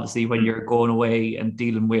isolated, obviously, when you're going away and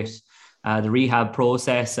dealing with the rehab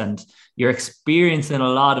process, and you're experiencing a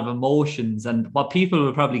lot of emotions. And what people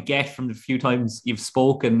will probably get from the few times you've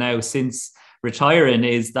spoken now since retiring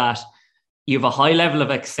is that you have a high level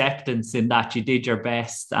of acceptance in that you did your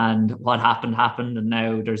best, and what happened, and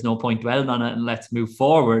now there's no point dwelling on it, and let's move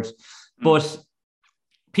forward. But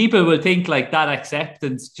people will think like that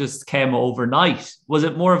acceptance just came overnight. Was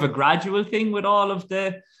it more of a gradual thing with all of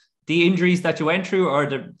the injuries that you went through, or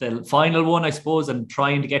the final one, I suppose, and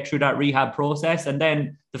trying to get through that rehab process? And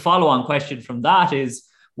then the follow-on question from that is,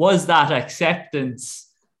 was that acceptance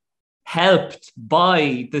helped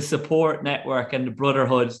by the support network and the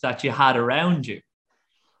brotherhood that you had around you?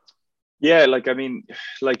 Yeah, like, I mean,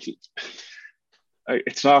 like,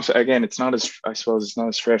 it's not as, I suppose, it's not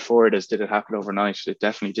as straightforward as did it happen overnight. It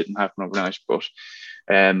definitely didn't happen overnight, but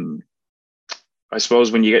I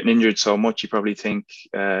suppose when you get injured so much, you probably think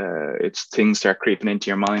it's things start creeping into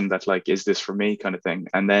your mind that, like, is this for me, kind of thing.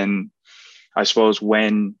 And then I suppose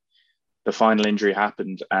when the final injury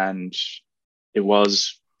happened and it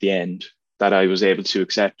was the end, that I was able to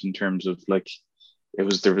accept, in terms of, like, there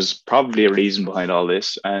was probably a reason behind all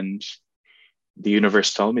this, and the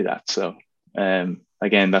universe told me that. So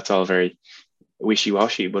again, that's all very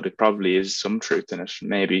wishy-washy, but it probably is some truth in it.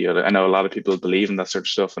 Maybe, I know a lot of people believe in that sort of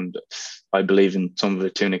stuff, and I believe in some of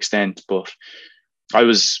it to an extent, but I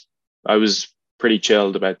was pretty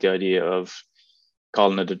chilled about the idea of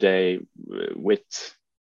calling it a day, with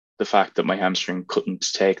the fact that my hamstring couldn't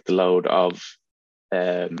take the load of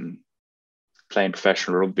playing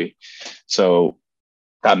professional rugby. So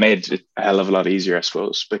that made it a hell of a lot easier, I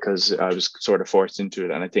suppose, because I was sort of forced into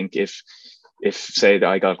it. And I think if if say that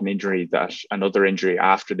I got an injury, that another injury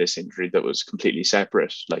after this injury that was completely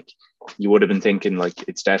separate, like you would have been thinking like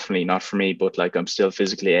it's definitely not for me, but like I'm still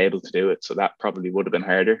physically able to do it. So that probably would have been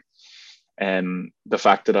harder. The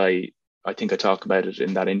fact that I think I talked about it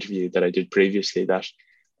in that interview that I did previously, that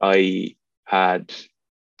I had,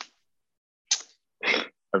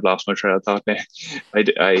 I've lost my train of thought now.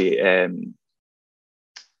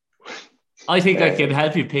 I think I can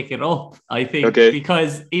help you pick it up. I think okay.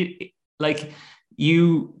 because like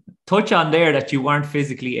you touch on there that you weren't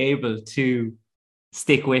physically able to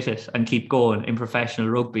stick with it and keep going in professional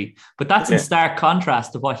rugby. But that's in Yeah. stark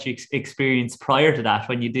contrast to what you experienced prior to that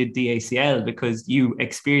when you did the ACL, because you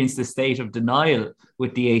experienced a state of denial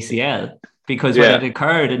with the ACL. Because when it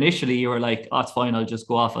occurred initially, you were like, oh, it's fine, I'll just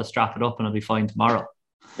go off, I'll strap it up and I'll be fine tomorrow.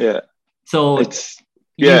 Yeah. So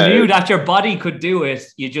you knew that your body could do it.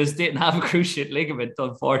 You just didn't have a cruciate ligament,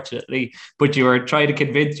 unfortunately. But you were trying to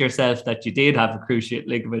convince yourself that you did have a cruciate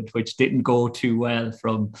ligament, which didn't go too well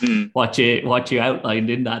from what you outlined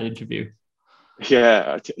in that interview.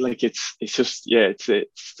 Yeah, like it's just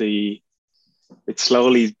it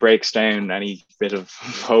slowly breaks down any bit of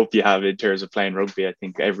hope you have in terms of playing rugby. I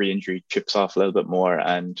think every injury chips off a little bit more,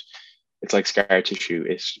 and it's like scar tissue.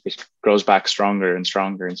 It grows back stronger and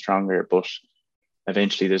stronger and stronger, but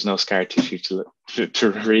eventually there's no scar tissue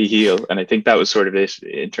to re-heal. And I think that was sort of it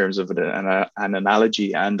in terms of an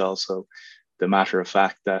analogy, and also the matter of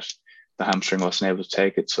fact that the hamstring wasn't able to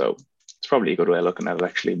take it. So it's probably a good way of looking at it,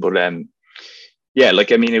 actually. But yeah,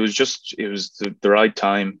 like I mean, it was the right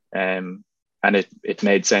time, and it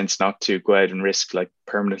made sense not to go out and risk like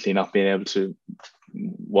permanently not being able to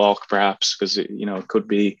walk, perhaps, because it could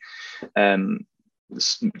be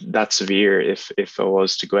that severe if I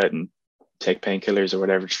was to go out and take painkillers or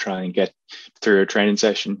whatever to try and get through a training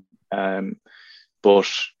session.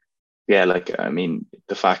 But yeah, like I mean,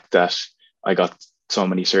 the fact that I got so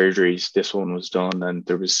many surgeries, this one was done, and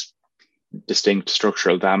there was distinct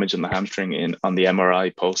structural damage in the hamstring on the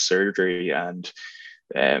MRI post surgery, and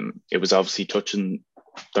it was obviously touching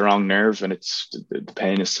the wrong nerve, and the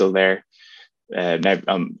pain is still there. Now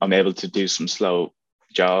I'm able to do some slow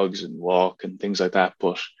jogs and walk and things like that,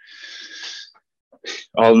 but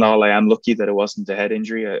all in all, I am lucky that it wasn't a head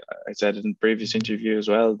injury. I said it in the previous interview as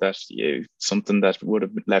well, that something that would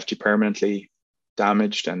have left you permanently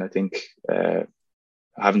damaged, and I think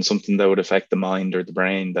having something that would affect the mind or the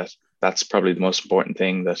brain, that's probably the most important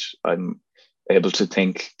thing, that I'm able to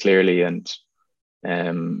think clearly and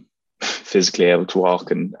physically able to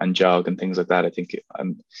walk and jog and things like that. I think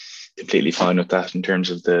I'm completely fine with that in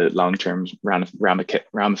terms of the long-term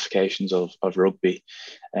ramifications of rugby.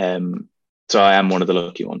 So I am one of the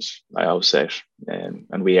lucky ones. I always say it,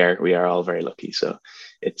 and we are all very lucky. So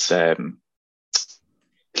it's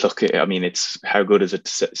look, I mean, it's how good is it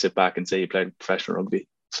to sit back and say you played professional rugby?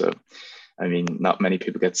 So I mean, not many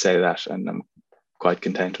people get to say that, and I'm quite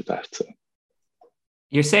content with that. So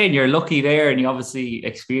you're saying you're lucky there, and you obviously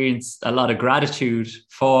experienced a lot of gratitude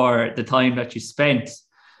for the time that you spent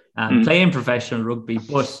playing professional rugby.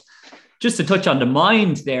 But just to touch on the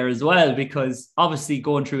mind there as well, because obviously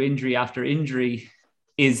going through injury after injury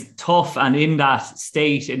is tough. And in that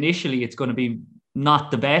state, initially, it's going to be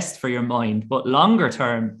not the best for your mind. But longer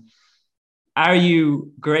term, are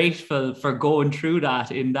you grateful for going through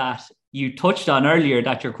that, in that you touched on earlier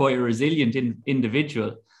that you're quite a resilient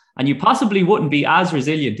individual, and you possibly wouldn't be as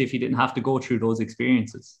resilient if you didn't have to go through those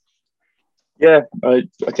experiences? Yeah, I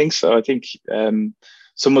think so. I think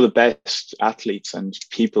some of the best athletes and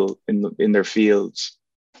people in their fields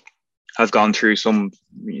have gone through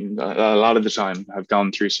a lot of the time have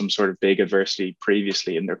gone through some sort of big adversity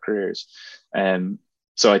previously in their careers.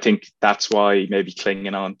 So I think that's why maybe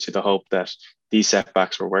clinging on to the hope that these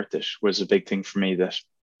setbacks were worth it was a big thing for me, that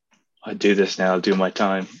I do this now, I'll do my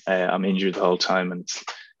time. I'm injured the whole time, and it's a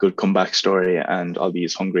good comeback story, and I'll be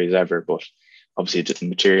as hungry as ever. But obviously it didn't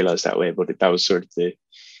materialize that way, but that was sort of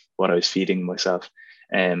what I was feeding myself.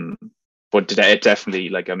 But it definitely,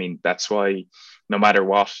 like, I mean, that's why no matter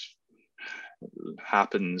what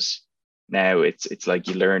happens now, it's like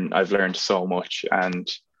I've learned so much,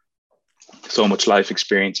 and so much life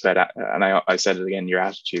experience about that. And I said it again, your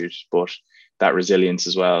attitude, but that resilience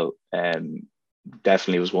as well,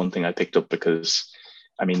 definitely was one thing I picked up, because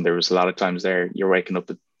I mean, there was a lot of times there you're waking up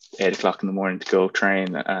at 8 o'clock in the morning to go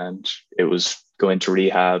train, and it was go into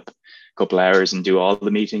rehab a couple of hours and do all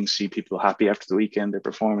the meetings, see people happy after the weekend, their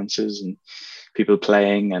performances, and people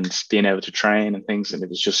playing and being able to train and things. And it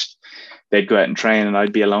was just, they'd go out and train and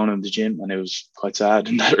I'd be alone in the gym, and it was quite sad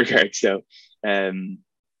in that regard. So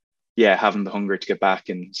yeah, having the hunger to get back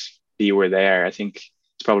and be where they are, I think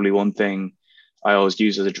it's probably one thing I always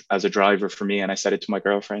use as a driver for me. And I said it to my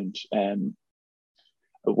girlfriend.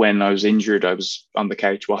 When I was injured, I was on the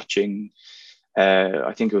couch watching,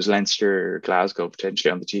 I think it was Leinster, Glasgow,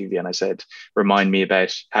 potentially on the TV. And I said, remind me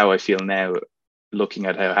about how I feel now, looking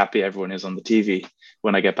at how happy everyone is on the TV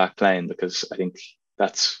when I get back playing, because I think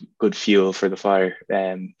that's good fuel for the fire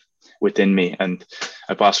within me. And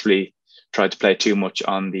I possibly tried to play too much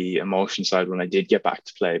on the emotion side when I did get back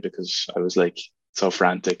to play, because I was like so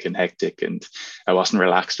frantic and hectic, and I wasn't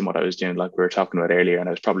relaxed in what I was doing, like we were talking about earlier, and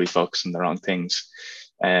I was probably focusing on the wrong things.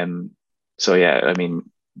 So yeah, I mean,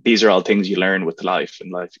 these are all things you learn with life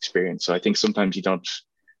and life experience. So I think sometimes you don't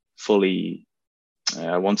fully,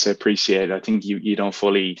 I won't say appreciate, I think you don't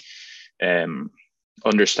fully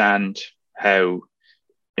understand how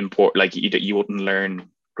important, like you wouldn't learn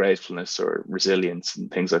gratefulness or resilience and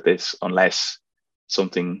things like this unless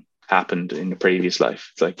something happened in the previous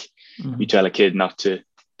life. It's like you tell a kid not to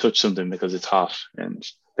touch something because it's hot, and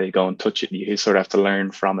they go and touch it. You sort of have to learn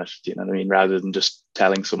from it, you know what I mean, rather than just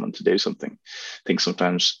telling someone to do something. I think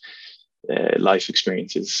sometimes life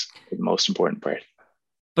experience is the most important part.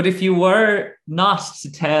 But if you were not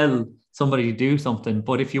to tell somebody to do something,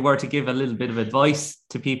 but if you were to give a little bit of advice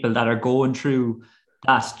to people that are going through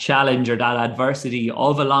that challenge or that adversity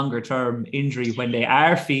of a longer term injury, when they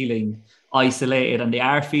are feeling isolated and they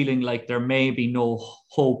are feeling like there may be no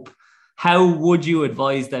hope, how would you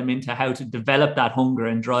advise them into how to develop that hunger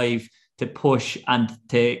and drive to push and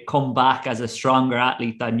to come back as a stronger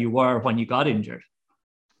athlete than you were when you got injured?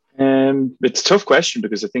 It's a tough question,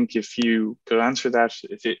 because I think if you could answer that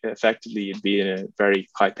effectively, you'd be in a very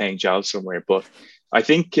high-paying job somewhere. But I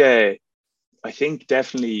think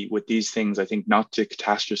definitely with these things, I think not to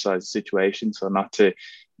catastrophize the situation. So not to,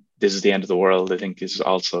 this is the end of the world, I think is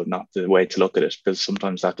also not the way to look at it, because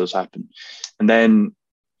sometimes that does happen. And then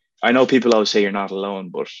I know people always say you're not alone,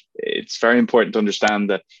 but it's very important to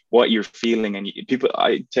understand that what you're feeling, and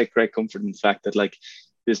I take great comfort in the fact that like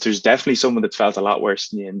there's definitely someone that's felt a lot worse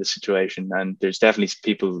than you in this situation, and there's definitely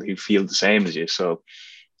people who feel the same as you. So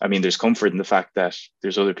I mean, there's comfort in the fact that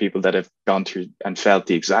there's other people that have gone through and felt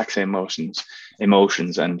the exact same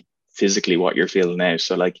emotions and physically what you're feeling now.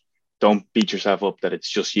 So like, don't beat yourself up that it's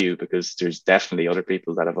just you, because there's definitely other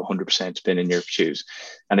people that have 100% been in your shoes.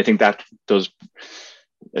 And I think that does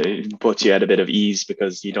puts you at a bit of ease,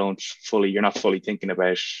 because you're not fully thinking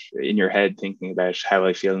about in your head, thinking about how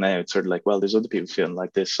I feel now. It's sort of like, well, there's other people feeling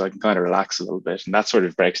like this, so I can kind of relax a little bit, and that sort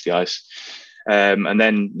of breaks the ice. And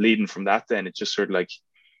then leading from that, then it's just sort of like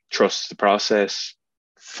trust the process,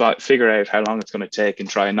 figure out how long it's going to take, and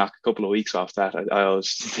try and knock a couple of weeks off that. I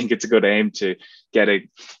always think it's a good aim to get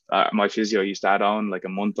my physio used to add on like a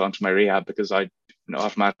month onto my rehab, because I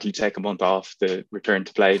automatically take a month off the return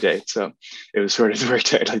to play date. So it was sort of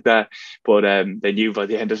worked out like that. But they knew by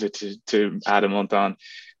the end of it to add a month on.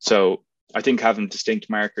 So I think having distinct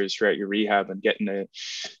markers throughout your rehab and getting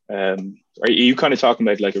are you kind of talking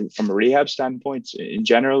about like from a rehab standpoint in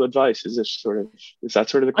general advice? Is that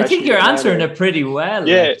sort of the question? I think you're answering it pretty well,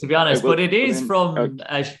 yeah, to be honest, but it is from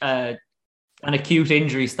an acute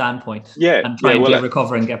injury standpoint. Yeah. And trying to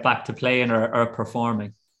recover and get back to playing or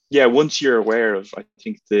performing. Yeah, once you're aware of, I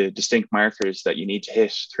think, the distinct markers that you need to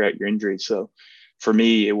hit throughout your injury. So for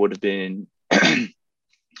me, it would have been,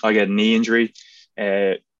 I get a knee injury.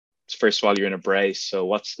 First of all, you're in a brace. So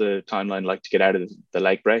what's the timeline like to get out of the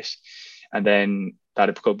leg brace? And then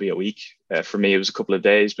that could be a week. For me, it was a couple of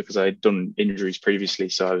days, because I'd done injuries previously.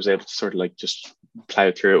 So I was able to sort of like just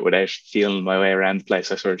plow through it without feeling my way around the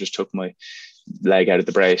place. I sort of just took my leg out of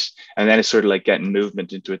the brace, and then it's sort of like getting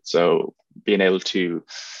movement into it. So being able to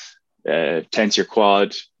tense your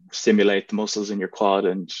quad, stimulate the muscles in your quad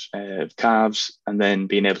and calves, and then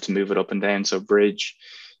being able to move it up and down. So bridge,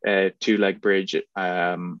 2-leg bridge,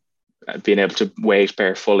 being able to weight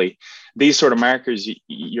bear fully. These sort of markers,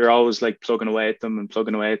 you're always like plugging away at them.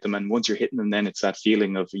 And once you're hitting them, then it's that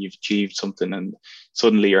feeling of you've achieved something, and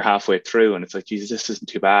suddenly you're halfway through and it's like, Jesus, this isn't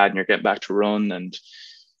too bad. And you're getting back to run and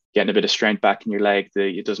getting a bit of strength back in your leg.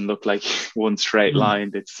 It doesn't look like one straight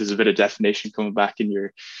line. There's a bit of definition coming back in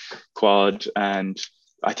your quad. And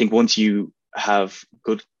I think once you have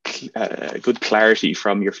good clarity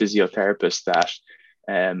from your physiotherapist that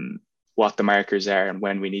what the markers are and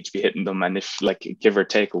when we need to be hitting them, and if like give or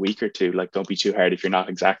take a week or two, like don't be too hard if you're not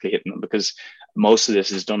exactly hitting them, because most of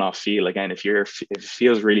this is done off feel. Again, if it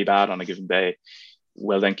feels really bad on a given day,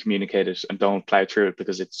 well, then communicate it and don't plow through it,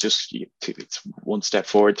 because it's one step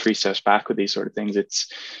forward, 3 steps back with these sort of things.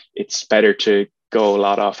 It's better to go a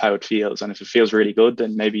lot off how it feels, and if it feels really good,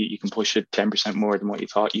 then maybe you can push it 10% more than what you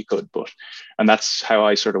thought you could. And that's how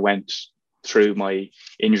I sort of went through my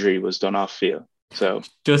injury, was done off feel. So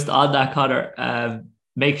just on that, Conor,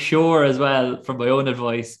 make sure as well, from my own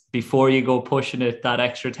advice, before you go pushing it that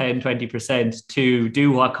extra 10-20%, to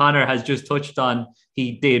do what Conor has just touched on,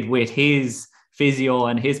 he did with his physio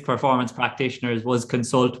and his performance practitioners, was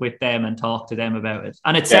consult with them and talk to them about it.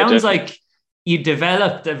 And it sounds definitely. like you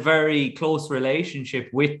developed a very close relationship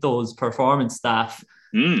with those performance staff.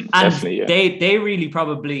 And Definitely, yeah. they really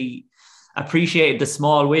probably appreciated the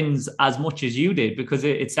small wins as much as you did, because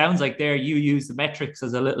it sounds like there you use the metrics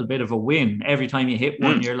as a little bit of a win. Every time you hit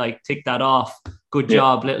one, you're like, tick that off. Good Yeah.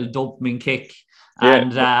 job, little dopamine kick. Yeah,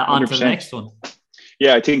 And on to the next one.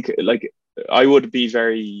 Yeah, I think like I would be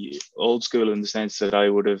very old school in the sense that I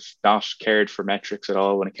would have not cared for metrics at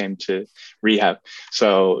all when it came to rehab.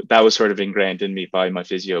 So that was sort of ingrained in me by my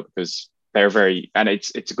physio, because they're very, and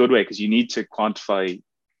it's a good way, because you need to quantify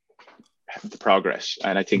the progress,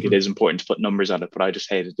 and I think it is important to put numbers on it, but I just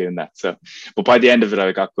hated doing that. So but by the end of it, I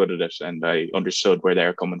got good at it and I understood where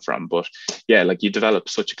they're coming from. But yeah, like you develop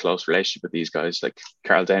such a close relationship with these guys. Like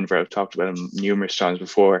Carl Denver, I've talked about him numerous times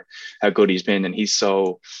before, how good he's been, and he's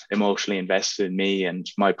so emotionally invested in me and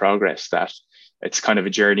my progress that it's kind of a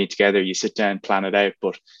journey together. You sit down, plan it out.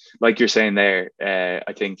 But like you're saying there,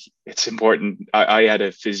 I think it's important. I had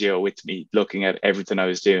a physio with me looking at everything I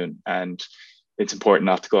was doing, and it's important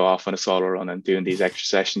not to go off on a solo run and doing these extra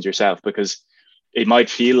sessions yourself, because it might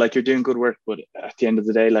feel like you're doing good work, but at the end of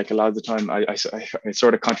the day, like a lot of the time, I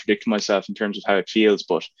sort of contradict myself in terms of how it feels,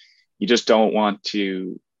 but you just don't want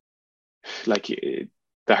to, like,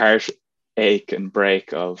 the heart ache and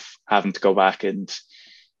break of having to go back and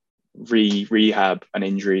rehab an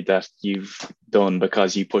injury that you've done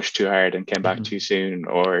because you pushed too hard and came back too soon,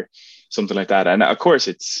 or something like that. And of course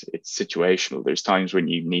it's situational. There's times when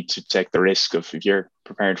you need to take the risk of, if you're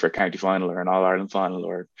preparing for a county final or an All-Ireland final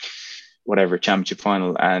or whatever championship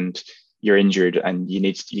final, and you're injured and you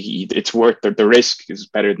need to, it's worth the risk is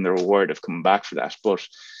better than the reward of coming back for that. But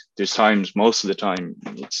there's times, most of the time,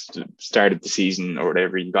 it's the start of the season or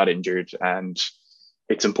whatever, you got injured, and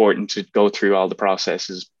it's important to go through all the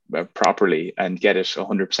processes properly and get it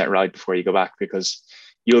 100% right before you go back, because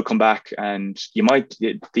you'll come back and you might,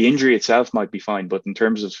 the injury itself might be fine, but in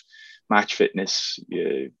terms of match fitness,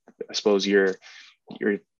 I suppose you're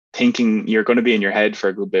thinking, you're going to be in your head for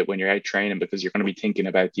a good bit when you're out training, because you're going to be thinking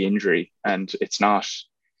about the injury, and it's not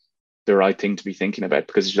the right thing to be thinking about,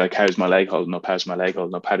 because you're like, how's my leg holding up? How's my leg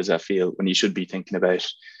holding up? How does that feel? When you should be thinking about,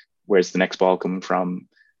 where's the next ball coming from?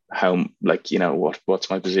 How, like, you know, what's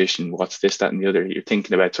my position? What's this, that, and the other? You're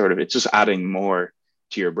thinking about sort of, it's just adding more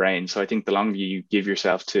to your brain. So I think the longer you give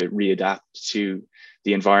yourself to readapt to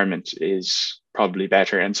the environment is probably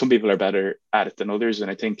better. And some people are better at it than others.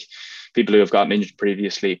 And I think people who have gotten injured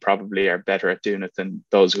previously probably are better at doing it than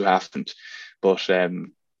those who haven't. But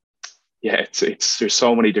yeah, it's there's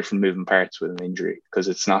so many different moving parts with an injury, because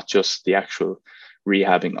it's not just the actual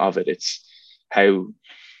rehabbing of it. It's how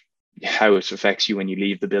it affects you when you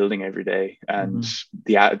leave the building every day, and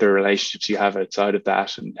the relationships you have outside of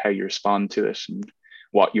that, and how you respond to it, and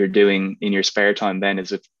what you're doing in your spare time then.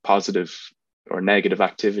 Is it positive or negative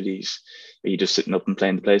activities? Are you just sitting up and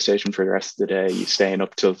playing the PlayStation for the rest of the day? Are you staying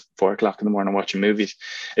up till 4 o'clock in the morning watching movies?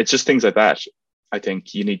 It's just things like that. I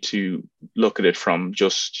think you need to look at it from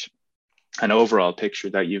just an overall picture,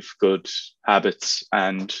 that you've good habits,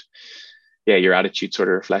 and yeah, your attitude sort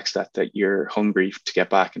of reflects that you're hungry to get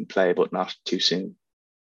back and play, but not too soon.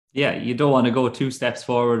 Yeah, you don't want to go 2 steps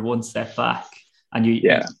forward, 1 step back. And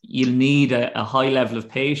you'll need a high level of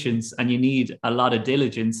patience, and you need a lot of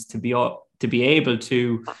diligence to be able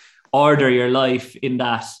to order your life in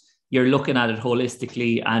that you're looking at it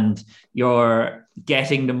holistically and you're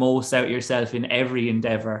getting the most out of yourself in every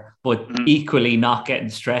endeavor, but equally not getting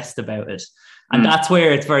stressed about it. And that's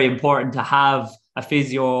where it's very important to have a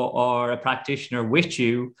physio or a practitioner with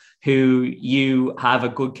you who you have a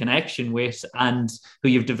good connection with and who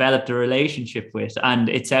you've developed a relationship with. And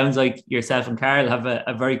it sounds like yourself and Carl have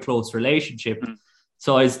a very close relationship.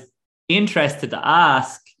 So I was interested to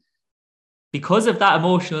ask, because of that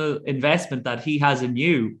emotional investment that he has in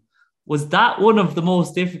you, was that one of the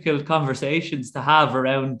most difficult conversations to have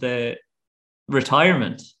around the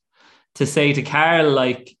retirement? To say to Carl,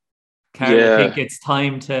 like, Carl, I think it's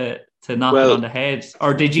time to knock it on the head?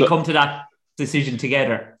 Or did you come to that decision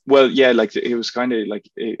together? Well, yeah, like it was kind of like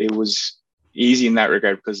it was easy in that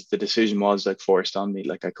regard, because the decision was like forced on me.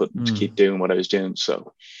 Like I couldn't keep doing what I was doing.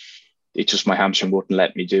 So it just, my hamstring wouldn't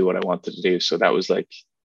let me do what I wanted to do. So that was like,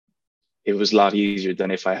 it was a lot easier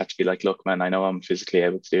than if I had to be like, look, man, I know I'm physically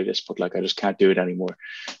able to do this, but like I just can't do it anymore.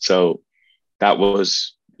 So that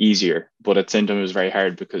was easier, but at the same time it was very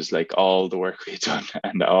hard, because like all the work we had done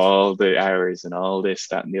and all the hours and all this,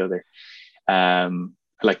 that, and the other,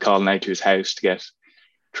 like calling out to his house to get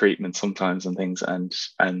treatment sometimes and things,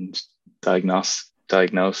 and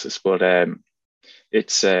diagnosis. But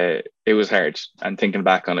it was hard, and thinking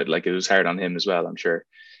back on it, like it was hard on him as well, I'm sure,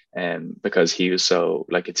 because he was so,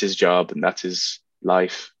 like, it's his job and that's his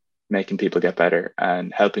life, making people get better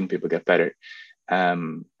and helping people get better,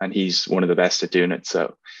 and he's one of the best at doing it.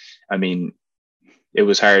 So I mean, it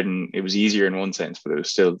was hard, and it was easier in one sense, but it was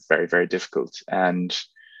still very, very difficult. And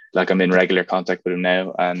like, I'm in regular contact with him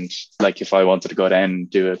now, and like, if I wanted to go down and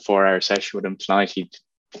do a 4-hour session with him tonight, he'd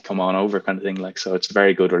come on over, kind of thing. Like, so it's a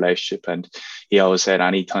very good relationship. And he always said,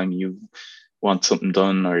 anytime you want something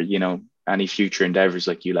done, or any future endeavors,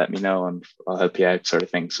 like, you let me know and I'll help you out, sort of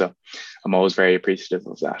thing. So I'm always very appreciative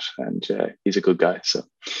of that, and he's a good guy. So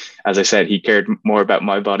as I said, he cared more about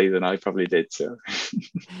my body than I probably did. So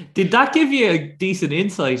did that give you a decent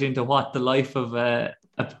insight into what the life of a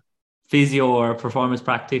physio or a performance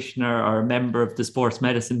practitioner or a member of the sports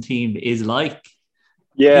medicine team is like?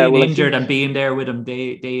 Yeah, being injured and being there with them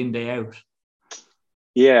day in, day out.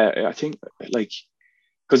 Yeah, I think, like,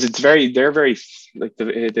 because they're very, like,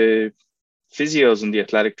 the physios and the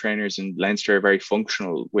athletic trainers in Leinster are very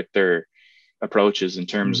functional with their approaches, in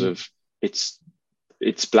terms of it's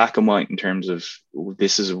black and white, in terms of,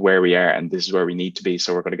 this is where we are and this is where we need to be,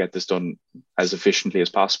 so we're going to get this done as efficiently as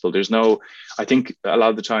possible. There's no, I think a lot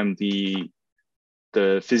of the time the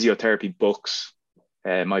physiotherapy books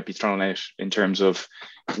might be thrown out in terms of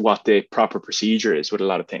what the proper procedure is with a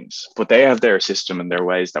lot of things, but they have their system and their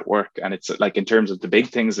ways that work. And it's like, in terms of the big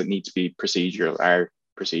things that need to be procedural are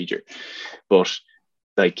procedure. But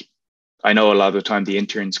like, I know a lot of the time the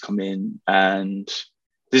interns come in, and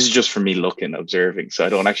this is just for me looking, observing, so I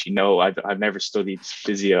don't actually know. I've never studied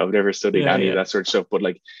physio, I've never studied any of that sort of stuff, but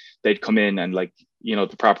like, they'd come in and, like,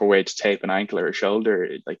 the proper way to tape an ankle or a shoulder,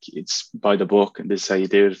 like, it's by the book, and this is how you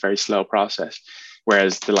do it. It's a very slow process.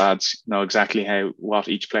 Whereas the lads know exactly what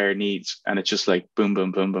each player needs, and it's just like boom,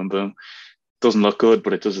 boom, boom, boom, boom. Doesn't look good,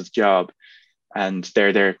 but it does its job. And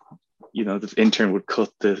they're there, the intern would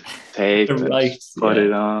cut the tape and put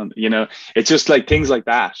it on. It's just like things like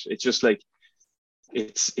that. It's just like,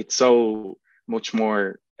 it's so much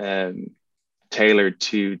more tailored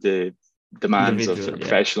to the demands of a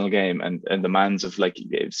professional game, and demands of, like,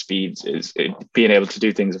 speeds, is being able to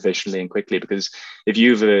do things efficiently and quickly. Because if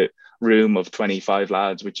you have a room of 25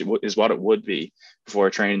 lads, which is what it would be before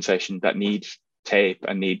a training session, that need tape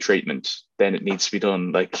and need treatment, then it needs to be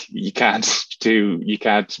done. Like, you can't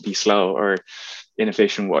be slow or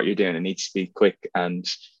inefficient what you're doing. It needs to be quick and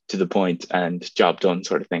to the point and job done,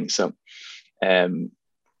 sort of thing. So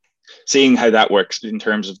seeing how that works in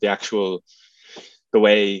terms of the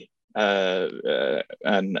way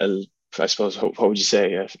and I suppose, what would you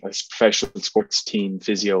say, a professional sports team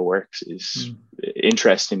physio works is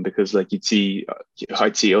interesting, because, like,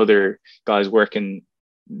 I'd see other guys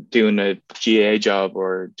doing a GA job,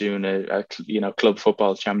 or doing a club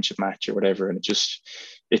football championship match or whatever, and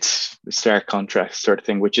it's a stark contrast, sort of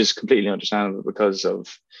thing, which is completely understandable because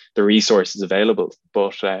of the resources available.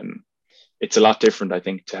 But it's a lot different, I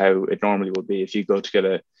think, to how it normally would be if you go to get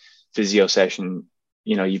a physio session.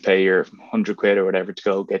 You pay your 100 quid or whatever to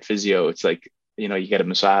go get physio. It's like, you get a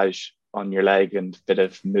massage on your leg and a bit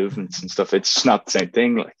of movements and stuff. It's not the same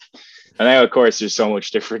thing. Like, and now, of course, there's so much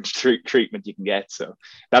different treatment you can get. So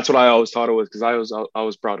that's what I always thought it was, because I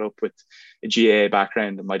was brought up with a GA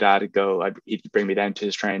background, and my dad would he'd bring me down to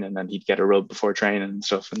his training, and he'd get a rub before training and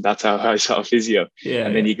stuff. And that's how I saw physio.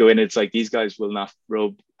 Then you go in, it's like, these guys will not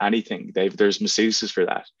rub anything. There's masseuses for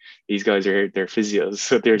that. They're physios.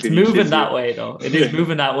 So it's moving that way, though. It is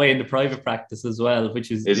moving that way in the private practice as well,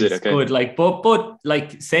 which is it okay? Good. Like, but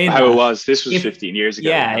like, saying how it was. This was 15 years ago.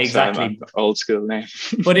 Yeah, exactly. I'm old school now.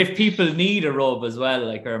 But if people need a rub as well,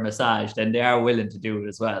 like, or a massage, then they are willing to do it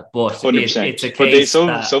as well. But 100%. It's a case some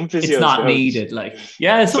physios it's not needed. Like,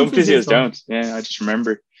 some physios don't. Yeah, I just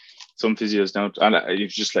remember some physios don't. And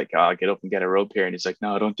it's just like, I'll get up and get a rub here, and it's like,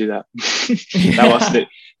 no, don't do that.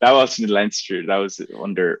 That wasn't in Leinster. That was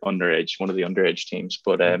underage, one of the underage teams.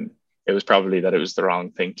 But it was probably that it was the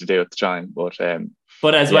wrong thing to do at the time. But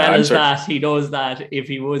as well as that, he knows that if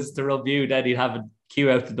he was to rub you, then he'd have a queue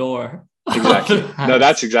out the door. Exactly. No,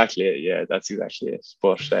 that's exactly it. Yeah, that's exactly it.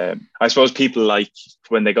 But I suppose people, like,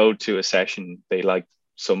 when they go to a session, they like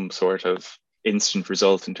some sort of instant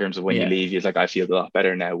result in terms of when you leave, you're like, I feel a lot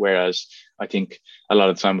better now. Whereas I think a lot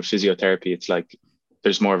of the time with physiotherapy, it's like,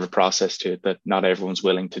 there's more of a process to it, that not everyone's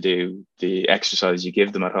willing to do the exercise you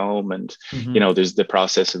give them at home. And, there's the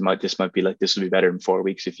process of this might be like, this will be better in 4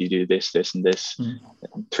 weeks if you do this, this, and this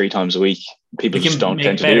 3 times a week. People just don't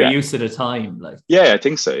tend to do that. Make better use of the time. Like, yeah, I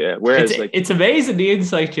think so. Yeah. Whereas it's amazing the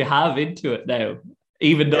insight you have into it now,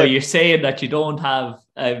 even though you're saying that you don't have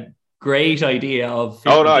a great idea of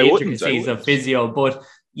the intricacies of physio, but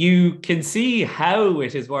you can see how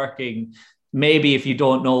it is working. Maybe if you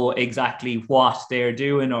don't know exactly what they're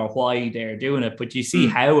doing or why they're doing it, but you see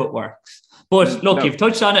how it works. But look, you've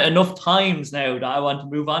touched on it enough times now that I want to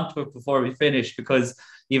move on to it before we finish, because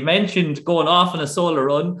you've mentioned going off on a solo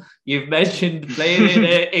run. You've mentioned playing in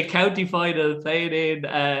a county final, playing in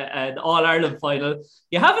an All-Ireland final.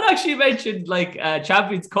 You haven't actually mentioned like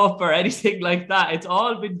Champions Cup or anything like that. It's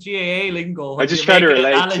all been GAA lingo. I just try to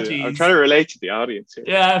relate. I'm trying to relate to the audience here.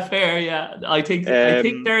 Yeah, fair. Yeah, I think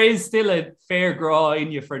there is still a fair grow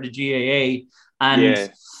in you for the GAA,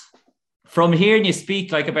 and from hearing you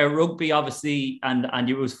speak like about rugby, obviously, and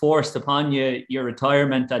it was forced upon you, your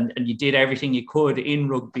retirement, and you did everything you could in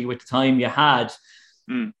rugby with the time you had.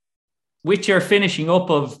 With your finishing up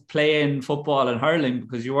of playing football and hurling,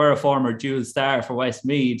 because you were a former dual star for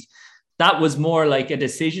Westmeath, that was more like a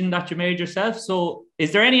decision that you made yourself. So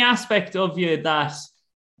is there any aspect of you that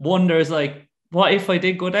wonders like, what if I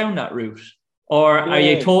did go down that route? Or are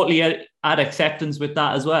you totally at acceptance with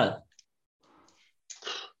that as well?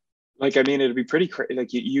 Like, I mean, it'd be pretty crazy.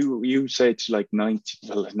 Like you say to like 90,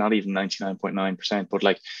 well, not even 99.9%, but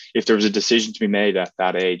like if there was a decision to be made at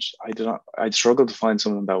that age, I'd struggle to find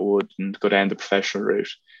someone that would and go down the professional route.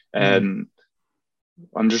 I'm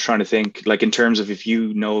just trying to think, like, in terms of if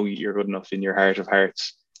you know you're good enough in your heart of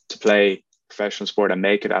hearts to play professional sport and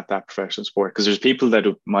make it at that professional sport, because there's people that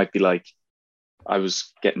might be like, I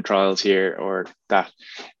was getting trials here or that,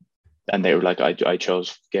 and they were like, I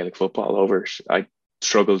chose Gaelic football over it. I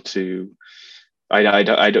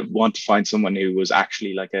don't want to find someone who was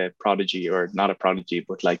actually like a prodigy, or not a prodigy,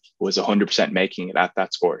 but like was 100% making it at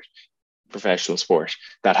that sport, professional sport,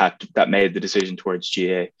 that made the decision towards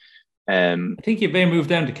GA. I think you may move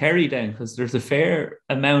down to Kerry then, because there's a fair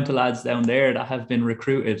amount of lads down there that have been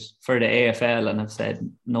recruited for the AFL and have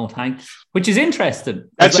said no thanks, which is interesting.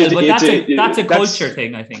 That's a culture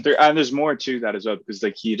thing, I think. And there's more to that as well, because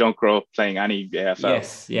like you don't grow up playing any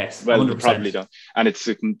AFL. Yes. Well, 100%. You probably don't. And it's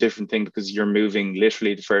a different thing because you're moving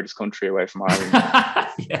literally the furthest country away from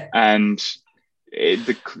Ireland. And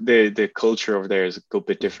the culture over there is a good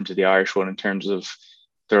bit different to the Irish one in terms of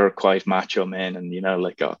they're quite macho men, and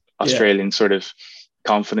like Australian sort of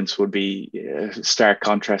confidence would be stark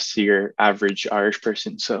contrast to your average Irish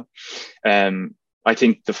person. So I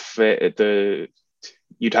think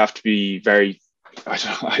you'd have to be very,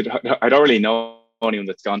 I don't really know anyone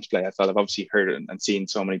that's gone to play AFL. I've obviously heard it and seen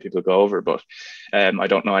so many people go over, but I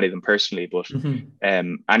don't know any of them personally, but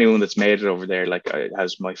anyone that's made it over there, like,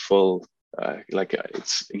 has my full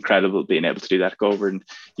it's incredible being able to do that, go over. And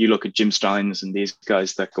you look at Jim Steins and these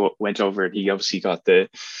guys that went over, he obviously got the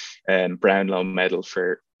Brownlow medal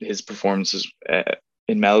for his performances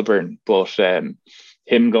in Melbourne, but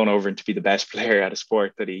him going over and to be the best player at a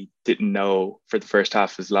sport that he didn't know for the first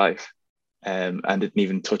half of his life and didn't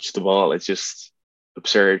even touch the ball, it's just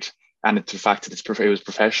absurd. And it's the fact that it was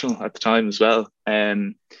professional at the time as well.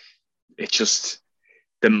 It's just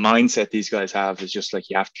the mindset these guys have is just like,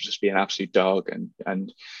 you have to just be an absolute dog,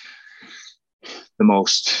 and the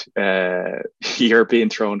most you're being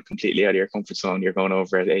thrown completely out of your comfort zone. You're going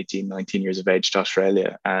over at 18, 19 years of age to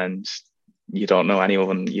Australia, and you don't know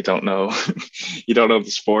anyone. You don't know the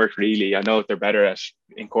sport really. I know they're better at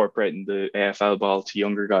incorporating the AFL ball to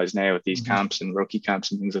younger guys now at these camps and rookie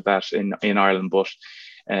camps and things like that in Ireland. But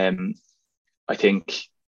I think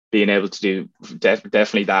being able to do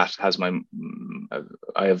definitely that has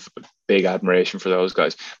I have big admiration for those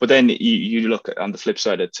guys. But then you look on the flip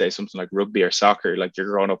side, I'd say something like rugby or soccer, like you're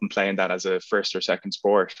growing up and playing that as a first or second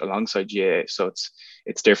sport alongside GAA. So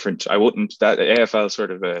it's different. I wouldn't, that AFL is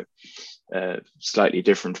sort of a slightly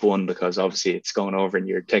different one, because obviously it's going over and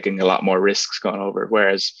you're taking a lot more risks going over.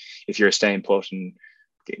 Whereas if you're staying put and,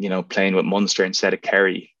 playing with Munster instead of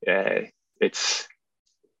Kerry, it's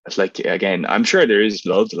like, again, I'm sure there is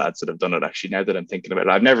loads of lads that have done it actually, now that I'm thinking about it.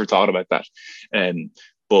 I've never thought about that.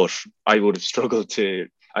 But I would have struggled to,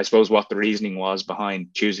 I suppose, what the reasoning was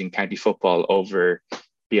behind choosing county football over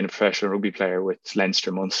being a professional rugby player with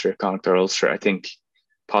Leinster, Munster, Connacht or Ulster. I think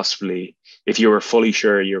possibly if you were fully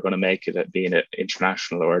sure you're going to make it at being an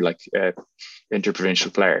international or like interprovincial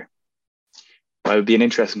player, that would be an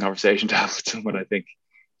interesting conversation to have with someone, I think.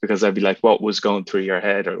 Because I'd be like, what was going through your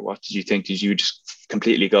head, or what did you think? Did you just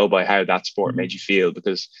completely go by how that sport made you feel?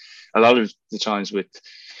 Because a lot of the times with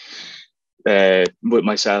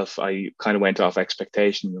myself, I kind of went off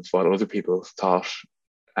expectation of what other people thought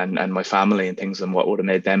and my family and things and what would have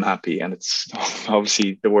made them happy. And it's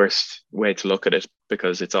obviously the worst way to look at it,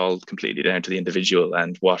 because it's all completely down to the individual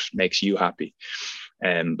and what makes you happy.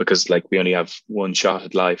 Because like we only have one shot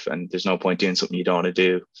at life, and there's no point doing something you don't want to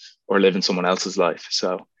do or living someone else's life.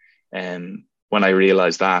 So when I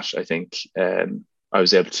realized that, I think I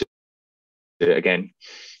was able to again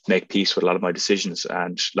make peace with a lot of my decisions,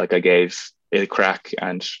 and like I gave it a crack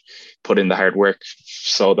and put in the hard work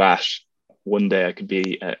so that one day I could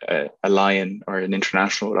be a Lion or an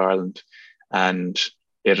international with Ireland, and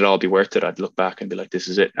it'd all be worth it. I'd look back and be like, this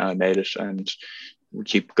is it, now I made it, and we'll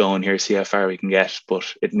keep going here, see how far we can get.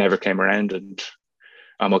 But it never came around, and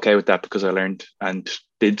I'm okay with that, because I learned and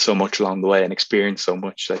did so much along the way and experienced so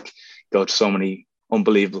much, like go to so many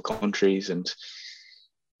unbelievable countries and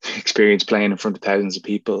experience playing in front of thousands of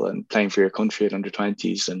people and playing for your country at under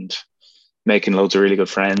 20s and making loads of really good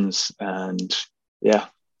friends. And yeah,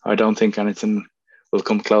 I don't think anything will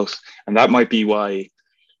come close. And that might be why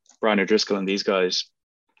Brian O'Driscoll and these guys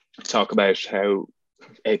talk about how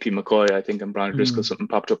AP McCoy, I think, and Brian O'Driscoll, something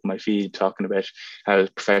popped up in my feed talking about how a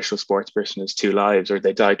professional sports person has two lives, or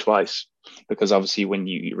they die twice. Because obviously when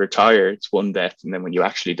you retire, it's one death, and then when you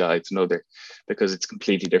actually die, it's another, because it's a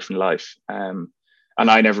completely different life. And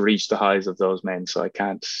I never reached the highs of those men, so I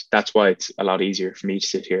can't. That's why it's a lot easier for me to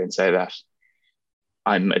sit here and say that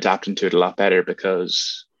I'm adapting to it a lot better,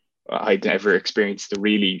 because I never experienced the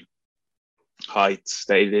really heights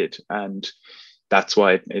they did. And that's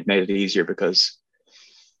why it made it easier, because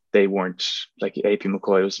they weren't like AP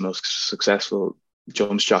McCoy was the most successful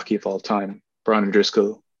jumps jockey of all time. Brian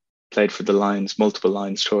O'Driscoll played for the Lions, multiple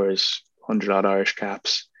Lions tours, 100 odd Irish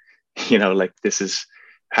caps. You know, like, this is,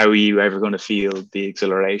 how are you ever going to feel the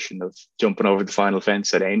exhilaration of jumping over the final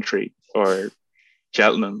fence at Aintree or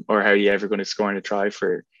Cheltenham? Or how are you ever going to score in a try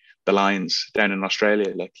for the Lions down in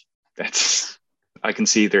Australia? Like, that's, I can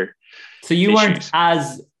see their So you issues. weren't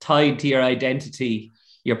as tied to your identity,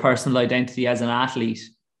 your personal identity as an athlete,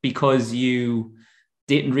 because you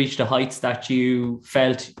didn't reach the heights that you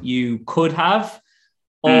felt you could have?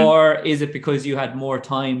 Or is it because you had more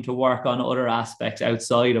time to work on other aspects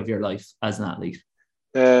outside of your life as an athlete?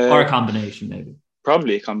 Or a combination, maybe?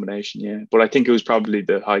 Probably a combination, yeah. But I think it was probably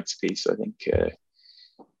the heights piece. I think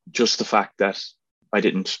just the fact that I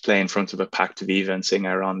didn't play in front of a packed Viva and sing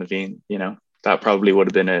Aaron Levine, you know, that probably would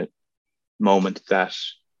have been a moment that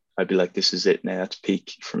I'd be like, this is it now, that's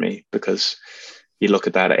peak for me. Because you look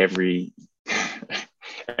at that every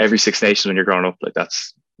Six Nations when you're growing up, like,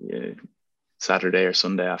 that's Saturday or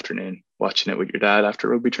Sunday afternoon, watching it with your dad after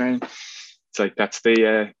rugby training. It's like, that's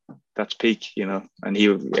peak, you know. And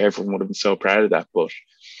everyone would have been so proud of that, but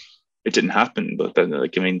it didn't happen. But then,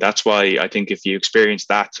 like, I mean, that's why I think if you experience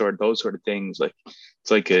those sort of things, like,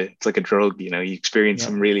 it's like a drug, you know. You experience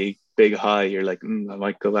some really big high, you're like, I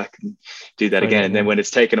might go back and do that again. And then when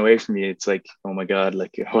it's taken away from you, it's like, oh my God,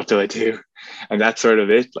 like, what do I do? And that's sort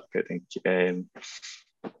of it. Like, I think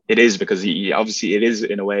it is, because obviously it is,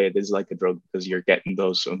 in a way, it is like a drug, because you're getting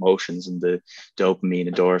those emotions and the dopamine,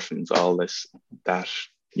 endorphins, all this, that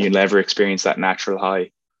you never experience that natural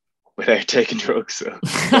high without taking drugs. So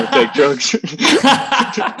don't take drugs.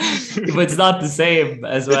 But it's not the same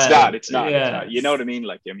as well. It's not. You know what I mean?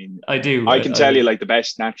 Like, I mean, I do. I can tell you, like, the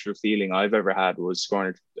best natural feeling I've ever had was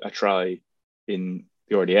scoring a try in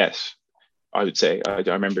the RDS. I would say, I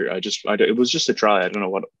remember, it was just a try. I don't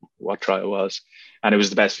know what try it was. And it was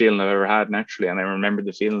the best feeling I've ever had naturally. And I remember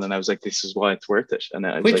the feeling, and I was like, this is why it's worth it.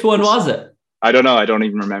 And which one was it? I don't know. I don't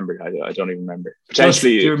even remember. I don't even remember.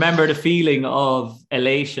 Potentially. Do you remember the feeling of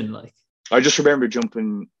elation? Like, I just remember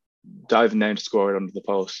diving down to score it under the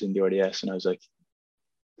post in the RDS. And I was like,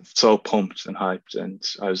 so pumped and hyped. And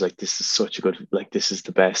I was like, this is such a good, like, this is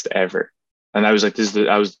the best ever. And I was like,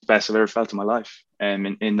 I was the best I've ever felt in my life.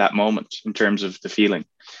 In that moment, in terms of the feeling.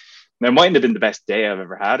 Now, it mightn't have been the best day I've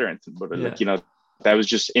ever had or anything, but like, you know, that was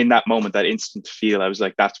just in that moment, that instant feel. I was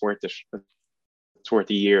like, that's worth it. It's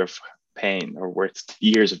worth a year of pain, or worth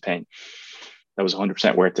years of pain. That was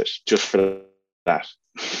 100% worth it, just for that.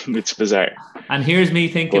 It's bizarre. And here's me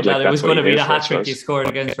thinking that it was going to be the hat trick you scored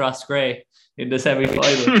against Ross Gray in the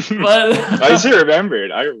semi-final. But I still remember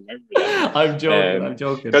it. I remember that. I'm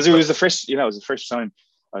joking. Because it was the first time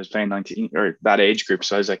I was playing 19, or that age group.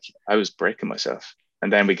 So I was like, I was breaking myself.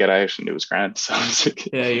 And then we get out and it was grand. So I was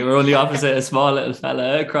like, yeah, you were only opposite a small little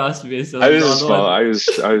fella across me. So I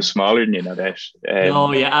was smaller than you, no doubt.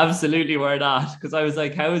 No, you absolutely were not. Because I was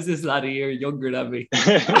like, how is this lad a year younger than me?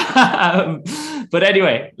 But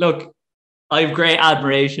anyway, look, I have great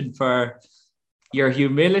admiration for your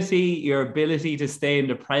humility, your ability to stay in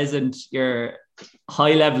the present, your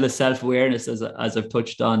high level of self-awareness, as I've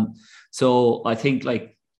touched on. So I think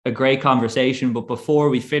like a great conversation. But before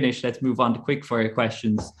we finish, let's move on to quick fire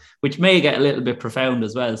questions, which may get a little bit profound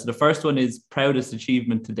as well. So the first one is proudest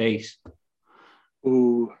achievement to date.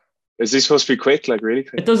 Ooh, is this supposed to be quick? Like really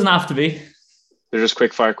quick? It doesn't have to be. They're just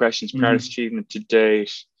quick fire questions. Proudest achievement to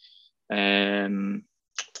date. I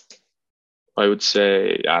would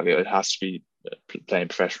say it has to be playing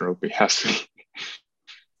professional rugby. It has to be.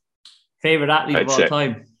 Favorite athlete of all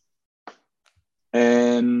time?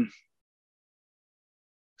 I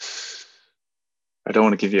don't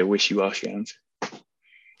want to give you a wishy-washy answer.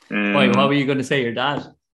 Why? What were you going to say? Your dad?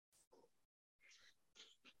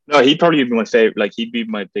 No, he'd probably be my favorite. Like he'd be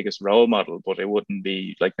my biggest role model, but it wouldn't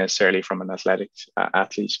be like necessarily from an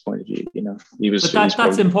athlete's point of view. You know,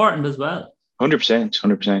 that's important as well. 100%,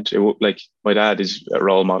 100%. Like my dad is a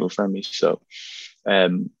role model for me, so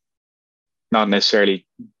not necessarily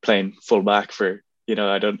playing fullback for. You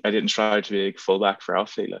know, I didn't strive to be a fullback for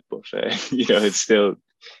Offaly, like, but you know, it's still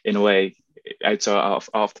in a way outside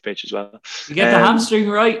off the pitch as well. You get the hamstring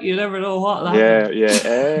right, you never know what will happen.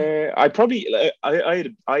 Yeah.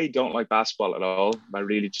 I don't like basketball at all. I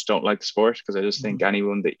really just don't like the sport because I just think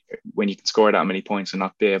anyone that when you can score that many points and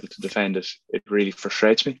not be able to defend it, it really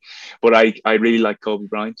frustrates me. But I really like Kobe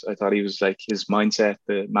Bryant. I thought he was like his mindset,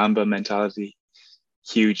 the Mamba mentality,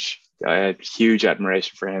 huge. I had huge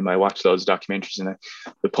admiration for him. I watched those documentaries and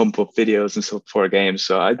the pump up videos and stuff before games.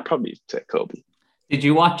 So I'd probably take Kobe. Did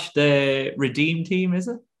you watch the Redeem Team, is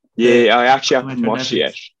it? Yeah, I actually haven't watched it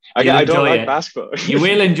yet. I don't like basketball. You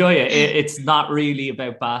will enjoy it. It's not really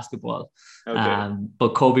about basketball. Okay.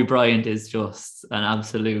 But Kobe Bryant is just an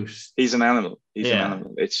absolute... He's an animal. He's an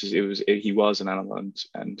animal. He was an animal.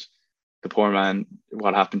 And the poor man,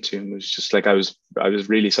 what happened to him was just like, I was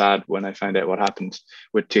really sad when I found out what happened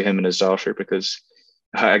to him and his daughter, because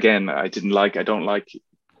again, when I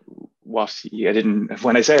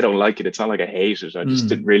say I don't like it, it's not like I hate it. I just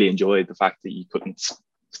didn't really enjoy the fact that you couldn't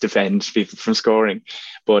defend people from scoring.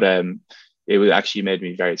 But it was actually made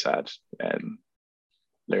me very sad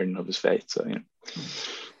learning of his fate. So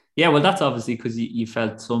yeah, well, that's obviously because you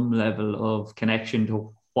felt some level of connection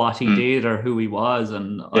to what he did or who he was,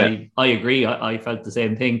 and I agree. I felt the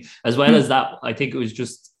same thing, as well as that. I think it was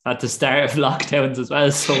just at the start of lockdowns as well,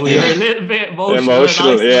 so we were a little bit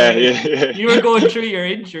emotional. You were going through your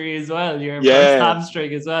injury as well, your first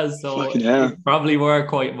hamstring as well, so you probably were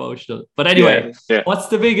quite emotional. But anyway, what's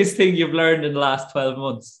the biggest thing you've learned in the last 12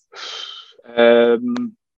 months?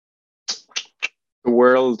 The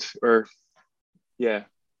world,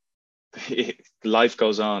 life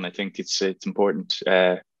goes on. I think it's important.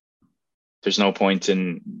 There's no point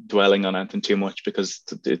in dwelling on anything too much, because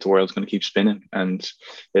the world's going to keep spinning and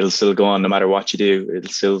it'll still go on no matter what you do.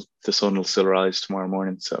 The sun will still rise tomorrow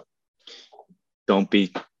morning. So don't be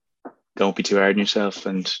too hard on yourself,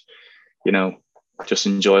 and just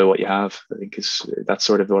enjoy what you have. I think that's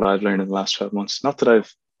sort of what I've learned in the last 12 months. Not that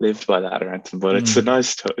I've lived by that or anything, but it's a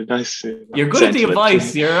nice. You're good at the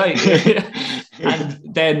advice. You're right. And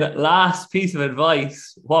then last piece of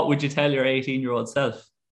advice: what would you tell your 18-year-old self?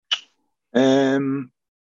 Well,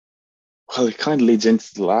 it kind of leads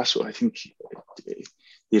into the last one. I think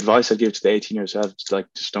the advice I give to the 18-year-old self is like,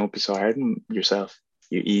 just don't be so hard on yourself,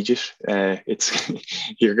 you idiot. It's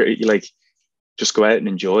you're like, just go out and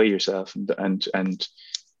enjoy yourself and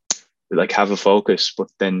like have a focus, but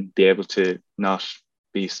then be able to not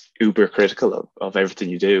be uber critical of everything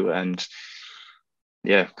you do, and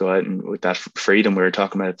go out and with that freedom we were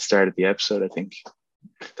talking about at the start of the episode. I think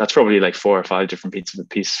that's probably like 4 or 5 different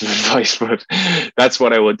pieces of advice, but that's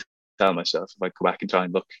what I would tell myself if I go back in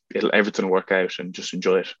time. Look, everything will work out and just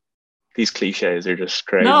enjoy it. These cliches are just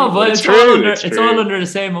crazy. No, but it's true. It's all under the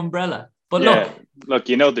same umbrella. But look,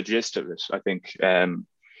 you know the gist of it. I think, I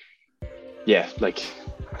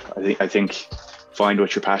think find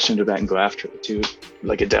what you're passionate about and go after it too,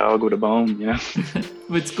 like a dog with a bone.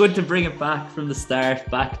 It's good to bring it back from the start,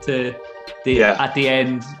 back to at the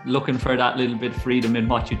end, looking for that little bit of freedom in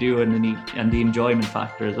what you do and the enjoyment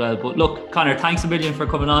factor as well. But look, Conor, thanks a million for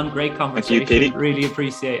coming on. Great conversation. Thank you, Petey. Really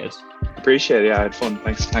appreciate it. Appreciate it. Yeah, I had fun.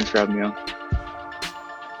 Thanks for having me on.